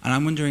 And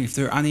I'm wondering if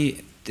there are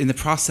any, in the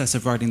process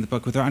of writing the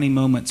book, were there any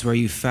moments where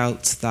you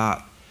felt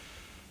that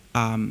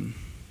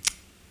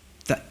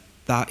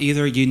that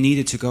either you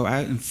needed to go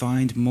out and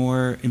find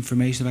more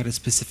information about a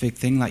specific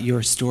thing, like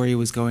your story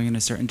was going in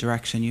a certain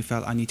direction, you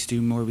felt I need to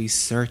do more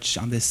research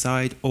on this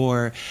side,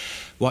 or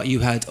what you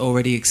had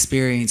already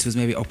experienced was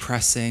maybe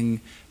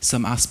oppressing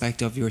some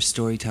aspect of your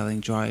storytelling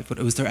drive? But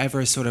was there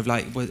ever sort of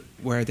like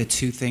where the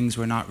two things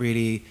were not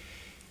really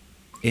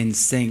in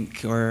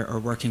sync or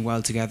working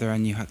well together,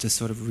 and you had to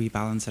sort of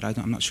rebalance it?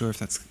 I'm not sure if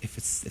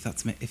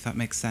that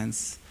makes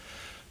sense.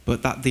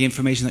 But that the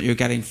information that you're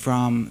getting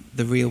from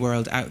the real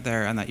world out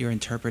there and that you're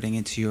interpreting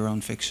into your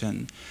own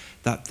fiction,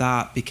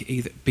 that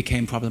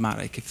became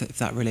problematic. If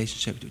that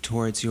relationship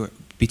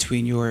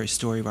between your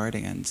story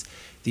writing and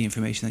the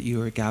information that you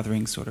were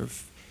gathering, sort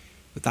of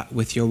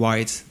with your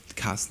wide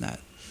cast net.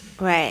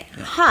 Right.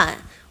 Yeah. Huh.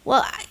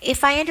 Well,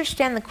 if I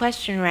understand the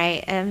question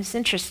right, it's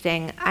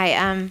interesting.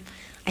 I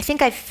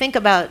think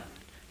about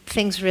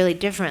things really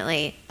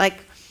differently.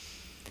 Like,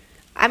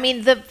 I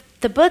mean,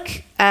 the book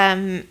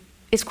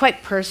is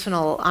quite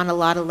personal on a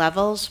lot of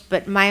levels,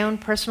 but my own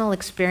personal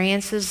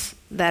experiences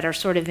that are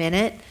sort of in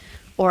it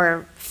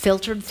or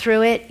filtered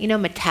through it,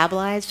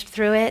 metabolized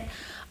through it,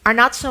 are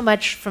not so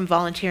much from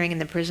volunteering in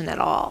the prison at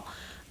all.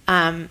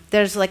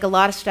 There's like a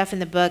lot of stuff in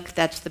the book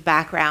that's the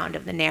background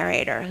of the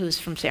narrator, who's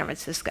from San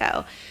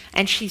Francisco,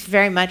 and she's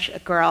very much a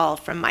girl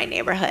from my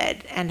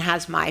neighborhood and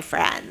has my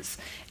friends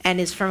and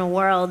is from a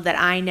world that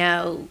I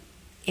know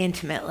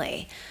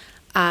intimately.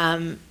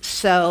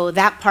 So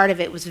that part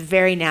of it was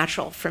very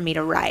natural for me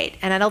to write.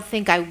 And I don't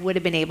think I would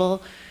have been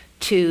able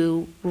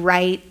to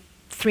write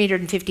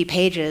 350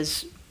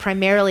 pages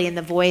primarily in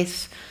the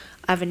voice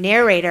of a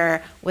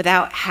narrator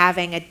without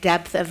having a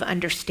depth of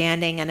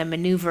understanding and a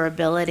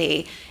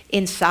maneuverability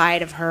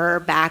inside of her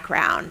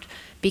background.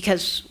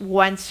 Because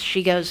once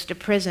she goes to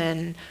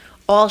prison,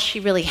 all she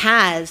really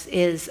has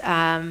is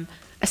a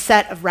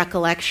set of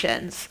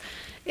recollections.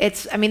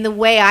 I mean, the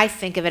way I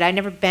think of it, I've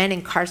never been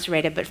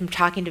incarcerated, but from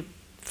talking to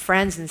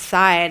friends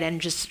inside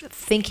and just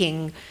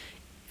thinking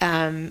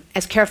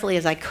as carefully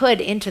as I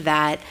could into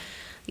that,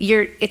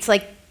 it's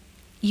like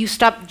you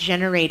stop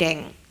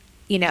generating,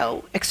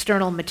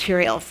 external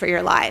material for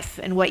your life,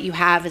 and what you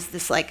have is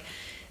this like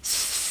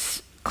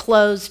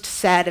closed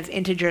set of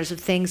integers of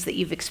things that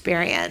you've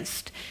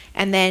experienced,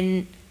 and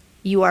then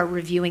you are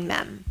reviewing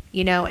them,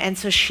 and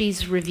so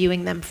she's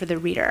reviewing them for the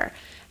reader,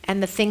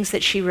 and the things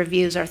that she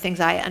reviews are things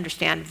I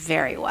understand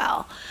very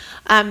well.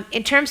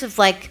 In terms of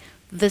like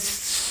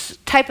this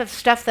type of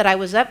stuff that I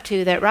was up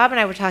to that Rob and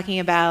I were talking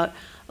about,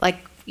 like,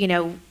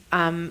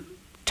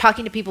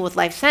 talking to people with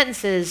life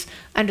sentences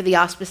under the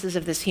auspices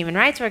of this human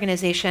rights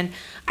organization,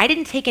 I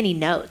didn't take any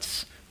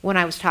notes when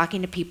I was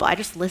talking to people. I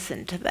just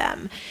listened to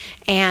them.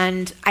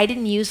 And I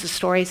didn't use the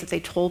stories that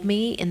they told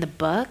me in the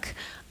book.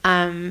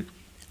 I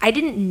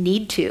didn't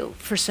need to,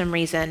 for some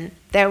reason.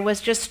 There was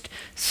just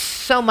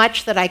so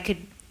much that I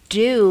could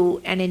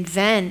do and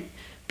invent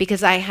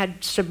because I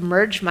had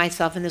submerged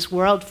myself in this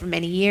world for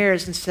many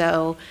years. And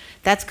so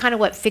that's kind of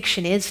what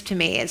fiction is to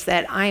me, is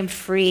that I'm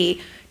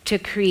free to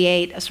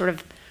create a sort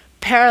of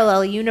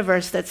parallel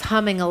universe that's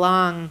humming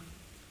along,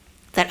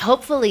 that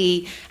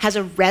hopefully has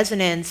a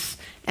resonance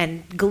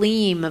and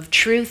gleam of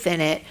truth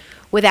in it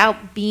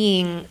without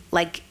being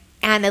like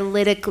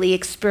analytically,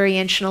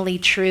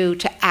 experientially true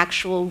to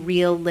actual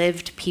real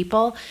lived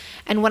people.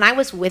 And when I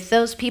was with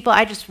those people,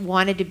 I just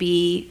wanted to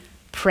be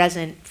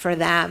present for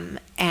them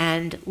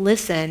and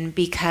listen,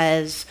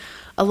 because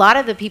a lot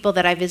of the people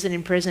that I visit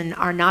in prison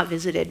are not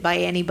visited by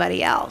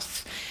anybody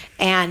else.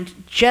 And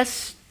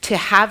just to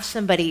have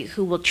somebody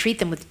who will treat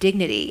them with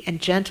dignity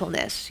and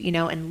gentleness,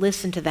 and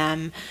listen to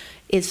them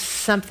is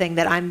something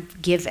that I'm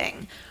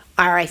giving,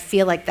 or I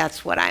feel like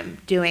that's what I'm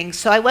doing.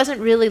 So I wasn't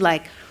really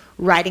like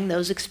writing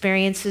those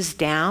experiences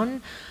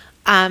down.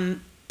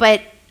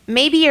 But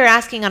maybe you're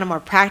asking on a more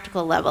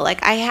practical level.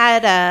 Like I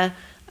had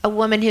a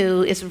woman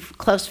who is a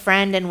close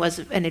friend and was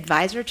an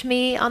advisor to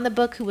me on the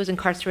book, who was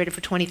incarcerated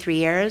for 23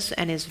 years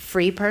and is a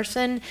free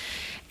person.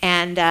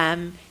 And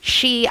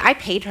I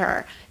paid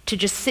her to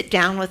just sit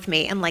down with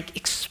me and like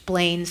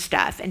explain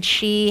stuff. And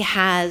she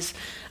has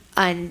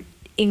an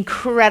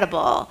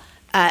incredible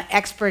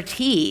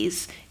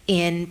expertise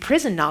in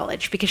prison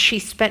knowledge because she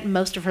spent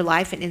most of her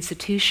life in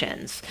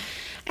institutions.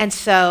 And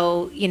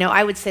so,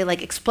 I would say,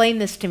 like, explain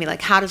this to me,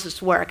 like, how does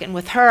this work? And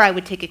with her, I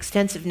would take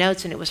extensive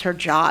notes, and it was her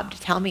job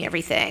to tell me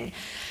everything.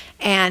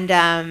 And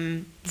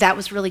that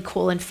was really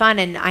cool and fun.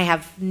 And I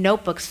have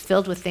notebooks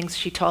filled with things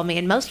she told me,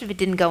 and most of it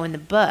didn't go in the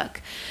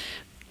book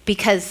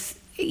because,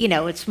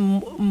 it's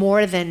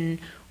more than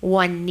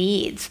one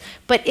needs.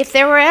 But if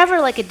there were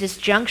ever like a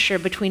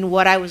disjuncture between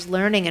what I was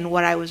learning and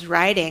what I was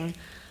writing,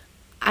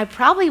 I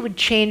probably would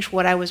change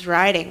what I was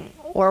writing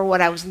or what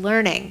I was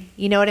learning.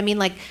 You know what I mean?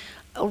 Like,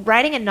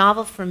 writing a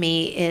novel for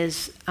me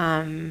is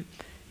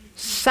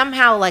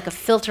somehow like a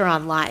filter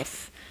on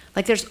life.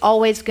 Like there's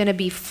always going to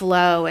be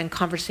flow and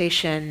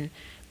conversation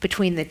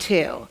between the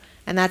two.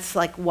 And that's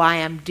like why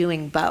I'm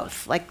doing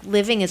both. Like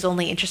living is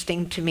only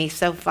interesting to me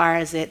so far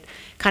as it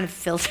kind of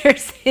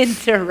filters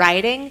into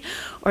writing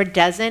or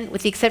doesn't,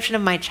 with the exception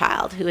of my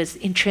child, who is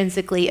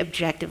intrinsically,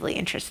 objectively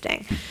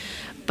interesting.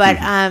 But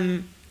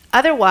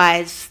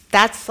otherwise,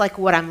 that's like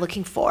what I'm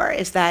looking for,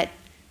 is that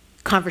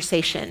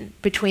conversation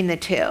between the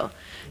two.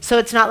 So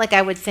it's not like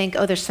I would think,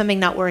 oh, there's something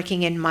not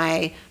working in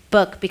my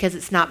book because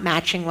it's not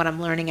matching what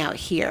I'm learning out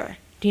here.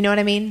 Do you know what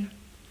I mean?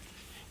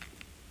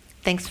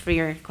 Thanks for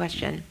your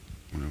question.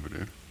 One over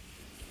there.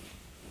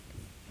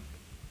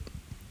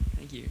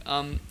 Thank you.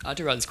 I had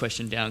to write this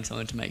question down because I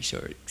wanted to make sure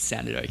it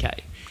sounded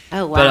okay.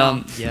 Oh,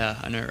 wow. But, yeah,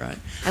 I know, right?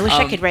 I wish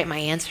I could write my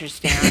answers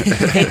down.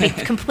 They'd be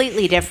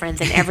completely different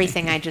than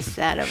everything I just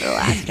said over the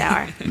last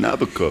hour.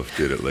 Nabokov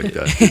did it like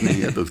that, didn't he?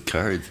 He had those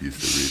cards he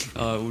used to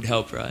read. Oh, it would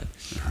help, right?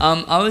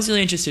 I was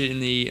really interested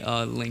in the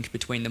link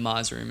between the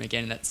Mars Room,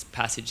 again, that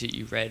passage that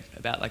you read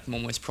about like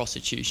almost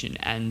prostitution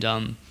and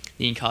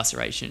the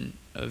incarceration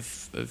of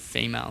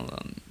female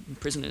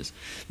prisoners.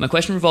 My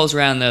question revolves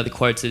around the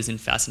quotes that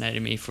has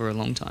fascinated me for a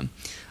long time.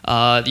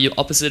 The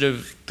opposite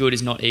of good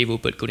is not evil,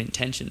 but good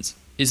intentions.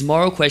 Is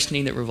moral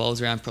questioning that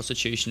revolves around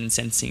prostitution and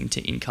sentencing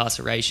to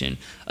incarceration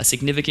a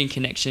significant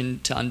connection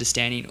to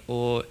understanding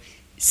or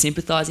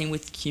sympathising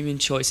with human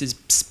choices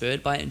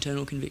spurred by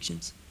internal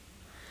convictions?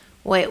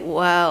 Wait,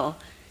 whoa.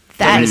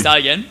 I'm going to start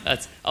again.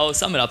 I'll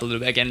sum it up a little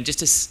bit again.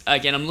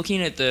 Again, I'm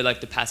looking at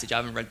the passage. I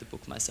haven't read the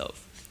book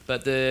myself,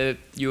 but the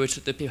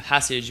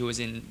passage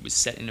was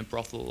set in a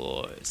brothel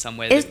or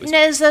somewhere.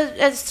 It's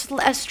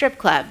a strip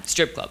club.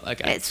 Strip club.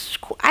 Okay.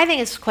 I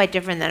think it's quite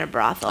different than a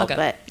brothel.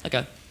 Okay.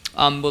 Okay.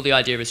 Well, the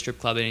idea of a strip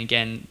club, and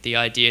again, the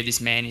idea this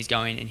man is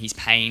going and he's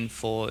paying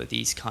for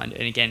these and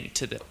again,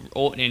 to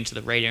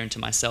the reader and to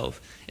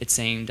myself, it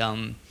seemed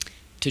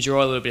to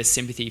draw a little bit of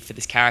sympathy for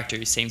this character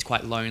who seems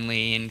quite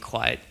lonely and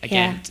quite,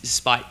 again,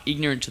 despite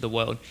ignorant to the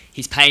world,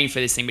 he's paying for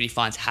this thing, but he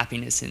finds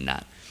happiness in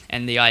that.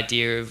 and the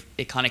idea of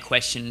it kind of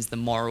questions the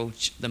moral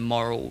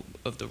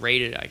of the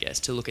reader, I guess,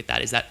 to look at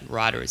that. Is that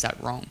right or is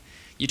that wrong?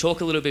 You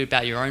talk a little bit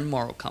about your own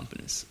moral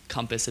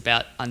compass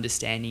about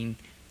understanding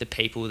the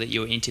people that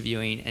you're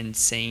interviewing and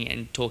seeing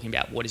and talking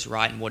about what is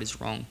right and what is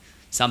wrong.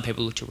 Some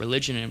people look to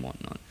religion and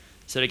whatnot.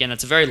 So again,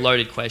 that's a very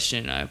loaded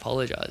question, and I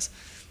apologise.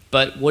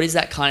 But what is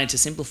that kind of, to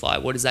simplify,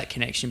 what is that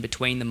connection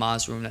between the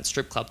Mars room, that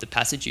strip club, the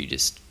passage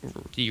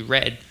you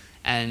read,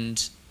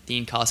 and the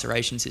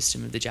incarceration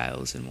system of the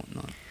jails and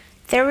whatnot?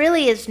 There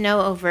really is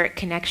no overt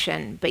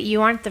connection, but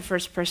you aren't the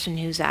first person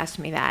who's asked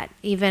me that.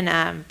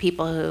 Even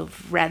people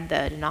who've read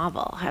the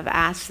novel have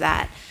asked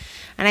that.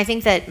 And I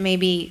think that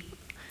maybe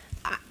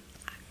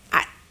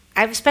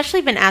I've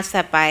especially been asked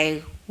that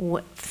by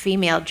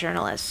female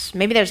journalists.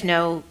 Maybe there's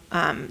no,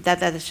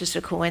 that's just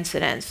a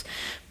coincidence.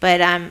 But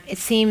it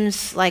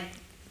seems like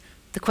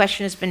the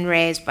question has been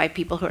raised by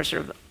people who are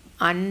sort of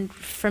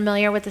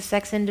unfamiliar with the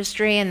sex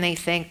industry, and they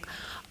think,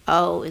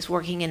 oh, is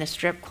working in a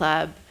strip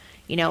club,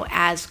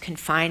 as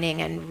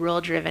confining and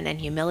rule-driven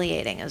and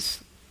humiliating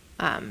as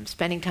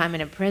spending time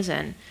in a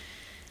prison?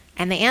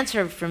 And the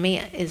answer for me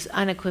is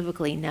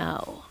unequivocally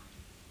no,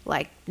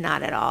 like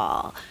not at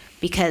all,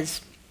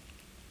 because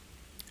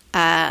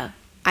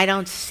I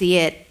don't see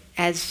it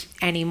as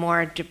any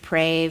more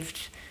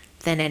depraved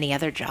than any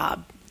other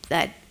job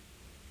that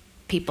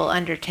people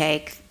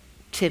undertake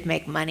to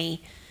make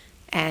money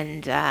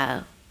and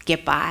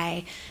get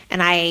by.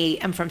 And I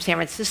am from San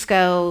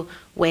Francisco,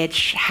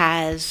 which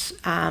has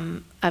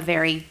a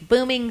very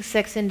booming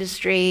sex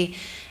industry,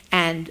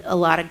 and a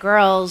lot of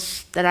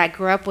girls that I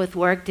grew up with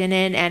worked in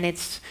it, and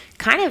it's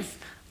kind of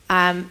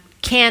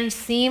can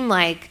seem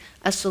like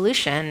a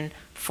solution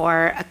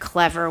for a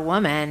clever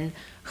woman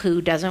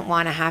who doesn't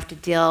want to have to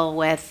deal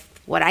with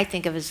what I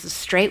think of as the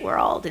straight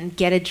world and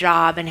get a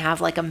job and have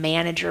like a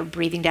manager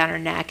breathing down her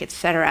neck,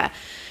 etc.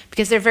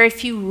 Because there are very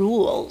few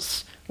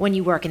rules when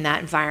you work in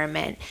that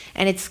environment.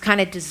 And it's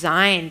kind of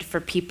designed for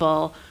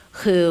people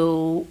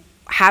who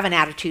have an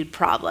attitude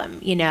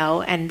problem,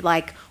 and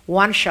like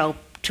want to show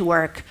to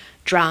work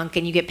drunk,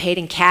 and you get paid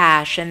in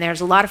cash, and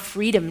there's a lot of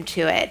freedom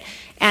to it,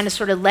 and a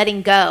sort of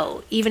letting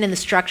go, even in the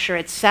structure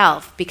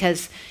itself,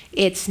 because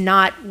it's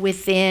not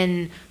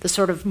within the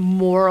sort of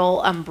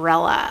moral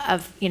umbrella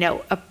of,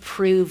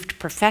 approved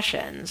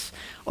professions,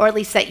 or at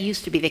least that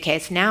used to be the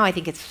case. Now I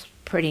think it's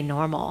pretty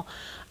normal.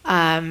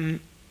 And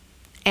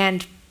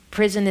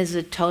prison is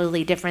a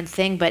totally different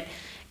thing, but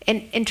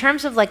in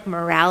terms of like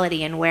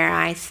morality and where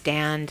I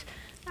stand,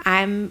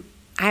 I'm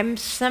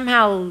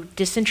somehow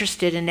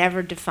disinterested in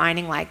ever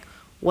defining like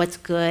what's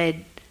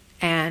good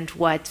and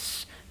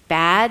what's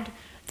bad.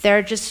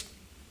 They're just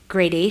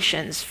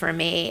gradations for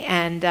me,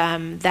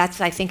 and that's,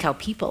 I think, how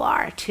people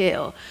are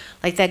too.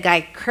 Like that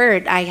guy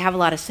Kurt, I have a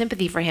lot of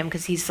sympathy for him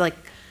because he's like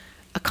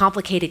a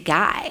complicated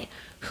guy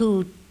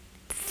who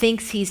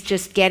thinks he's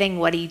just getting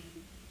what he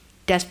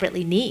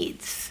desperately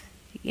needs,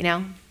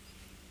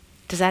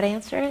 Does that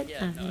answer it?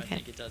 Yeah, no, okay. I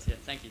think it does, yeah.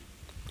 Thank you.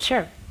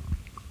 Sure.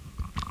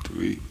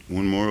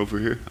 One more over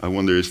here. I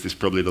wonder, is this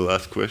probably the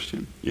last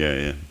question?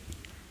 Yeah.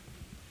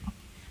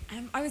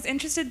 I was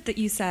interested that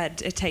you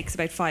said it takes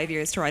about 5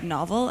 years to write a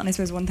novel, and I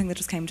suppose one thing that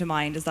just came to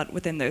mind is that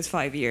within those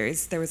 5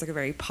 years there was like a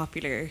very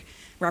popular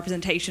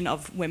representation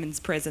of women's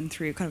prison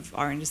through kind of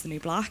Orange is the New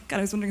Black, and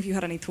I was wondering if you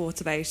had any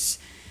thoughts about,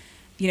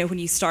 when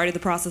you started the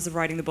process of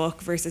writing the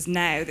book versus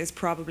now. There's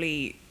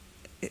probably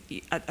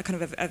a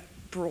kind of a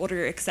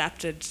broader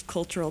accepted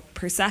cultural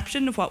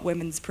perception of what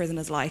women's prison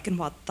is like and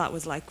what that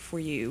was like for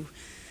you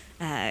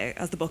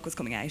as the book was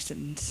coming out,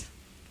 and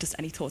just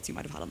any thoughts you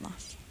might have had on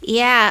that.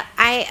 Yeah,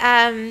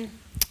 I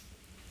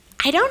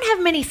don't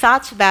have many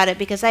thoughts about it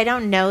because I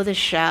don't know the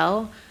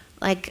show.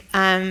 Like,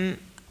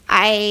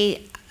 I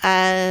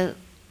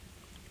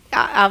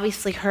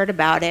obviously heard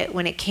about it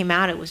when it came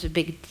out. It was a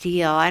big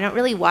deal. I don't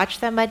really watch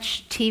that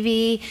much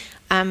TV,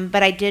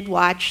 but I did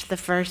watch the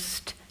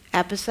first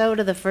episode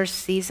of the first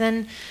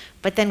season,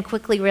 but then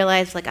quickly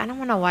realized, like, I don't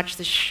want to watch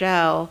the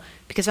show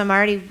because I'm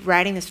already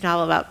writing this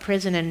novel about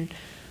prison, and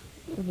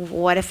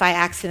what if I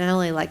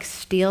accidentally like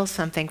steal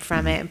something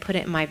from it and put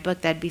it in my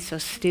book? That'd be so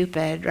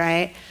stupid,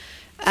 right?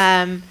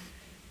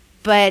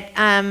 But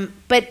I'm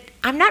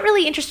not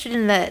really interested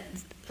in the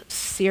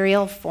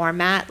serial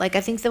format. Like,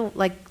 I think the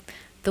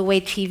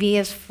way TV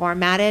is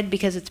formatted,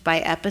 because it's by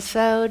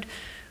episode,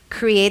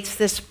 creates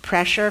this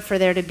pressure for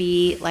there to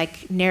be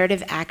like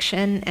narrative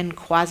action and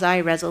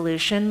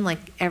quasi-resolution like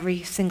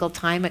every single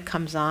time it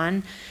comes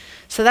on.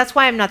 So that's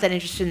why I'm not that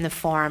interested in the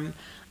form.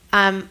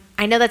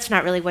 I know that's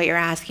not really what you're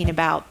asking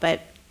about,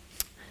 but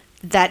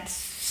that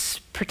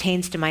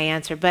pertains to my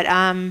answer. But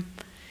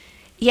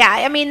yeah,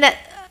 I mean, that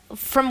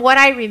from what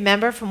I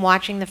remember from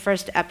watching the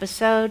first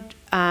episode,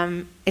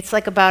 it's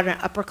like about an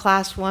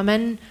upper-class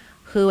woman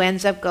who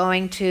ends up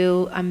going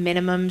to a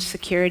minimum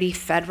security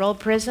federal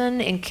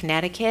prison in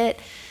Connecticut.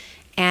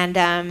 And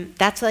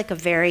that's like a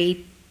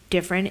very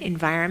different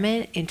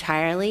environment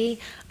entirely.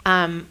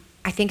 I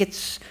think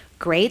it's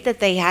great that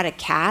they had a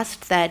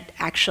cast that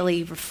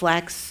actually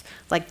reflects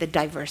like the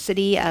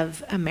diversity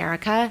of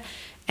America.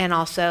 and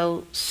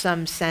also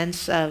some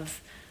sense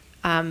of,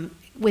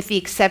 with the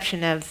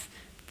exception of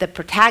the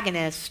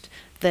protagonist,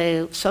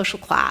 the social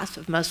class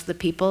of most of the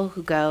people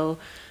who go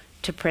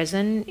to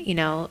prison, you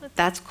know,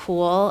 that's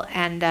cool.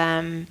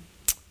 And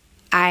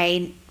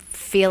I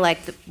feel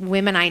like the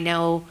women I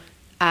know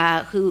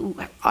who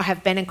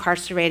have been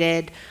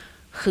incarcerated,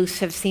 who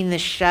have seen the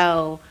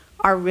show,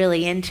 are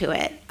really into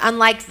it.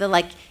 Unlike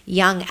the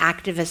young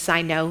activists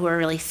I know who are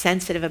really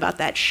sensitive about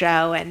that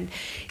show and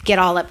get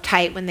all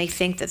uptight when they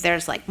think that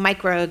there's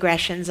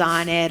microaggressions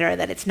on it or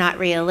that it's not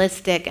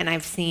realistic. And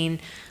I've seen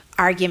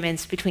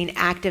arguments between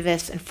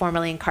activists and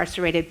formerly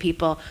incarcerated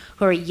people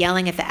who are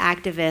yelling at the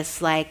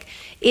activists like,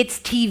 it's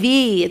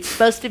TV, it's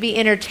supposed to be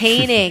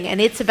entertaining, and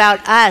it's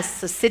about us,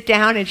 so sit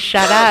down and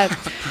shut up,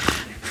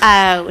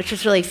 which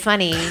was really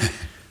funny.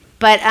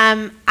 But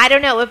I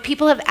don't know,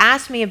 people have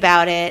asked me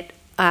about it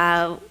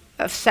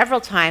several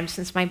times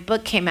since my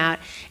book came out,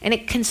 and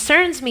it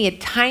concerns me a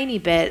tiny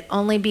bit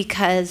only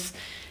because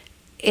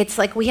it's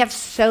like we have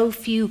so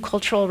few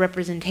cultural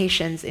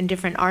representations in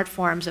different art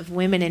forms of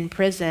women in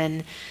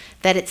prison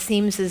that it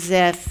seems as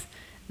if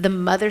the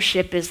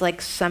mothership is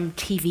like some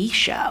TV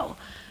show,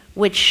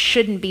 which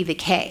shouldn't be the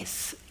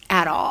case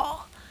at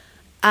all.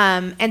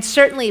 And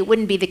certainly it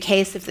wouldn't be the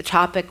case if the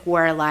topic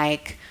were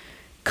like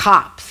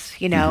cops,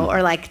 you know,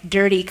 or like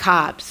dirty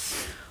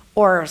cops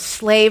or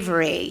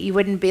slavery. You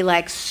wouldn't be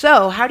like,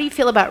 so how do you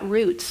feel about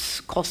Roots,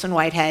 Colson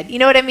Whitehead? You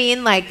know what I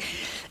mean? Like,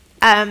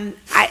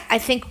 I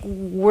think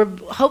we're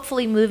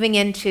hopefully moving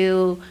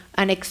into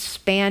an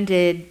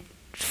expanded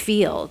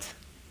field.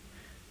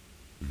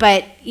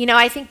 But, you know,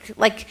 I think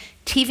like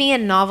TV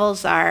and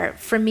novels are,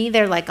 for me,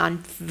 they're like on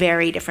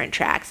very different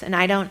tracks. And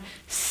I don't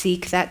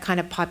seek that kind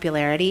of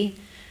popularity.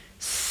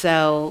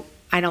 So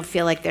I don't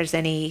feel like there's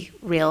any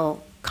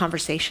real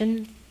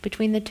conversation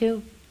between the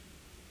two.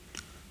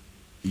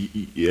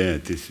 Yeah,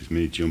 this is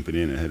me jumping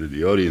in ahead of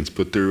the audience,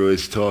 but there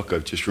is talk,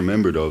 I've just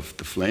remembered, of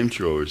the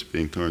Flamethrowers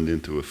being turned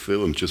into a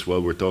film, just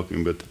while we're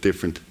talking about the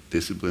different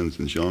disciplines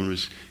and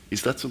genres.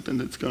 Is that something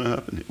that's going to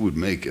happen? It would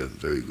make a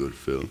very good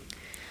film.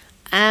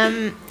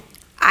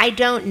 I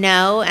don't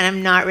know, and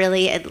I'm not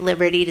really at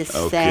liberty to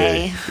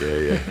say.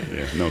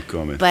 Yeah, no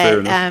comment.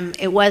 But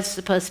it was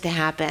supposed to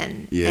happen,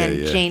 and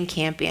Yeah. Jane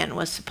Campion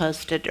was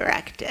supposed to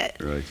direct it.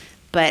 Right.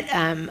 But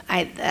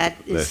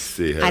Let's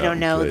see how I don't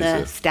that know plays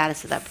the out.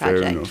 status of that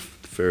project.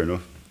 Fair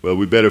enough. Well,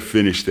 we better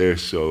finish there,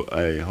 so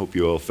I hope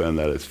you all found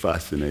that as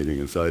fascinating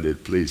as I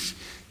did. Please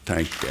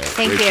thank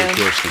Thank Rachel you.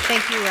 Thurston.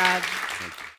 Thank you, Rob.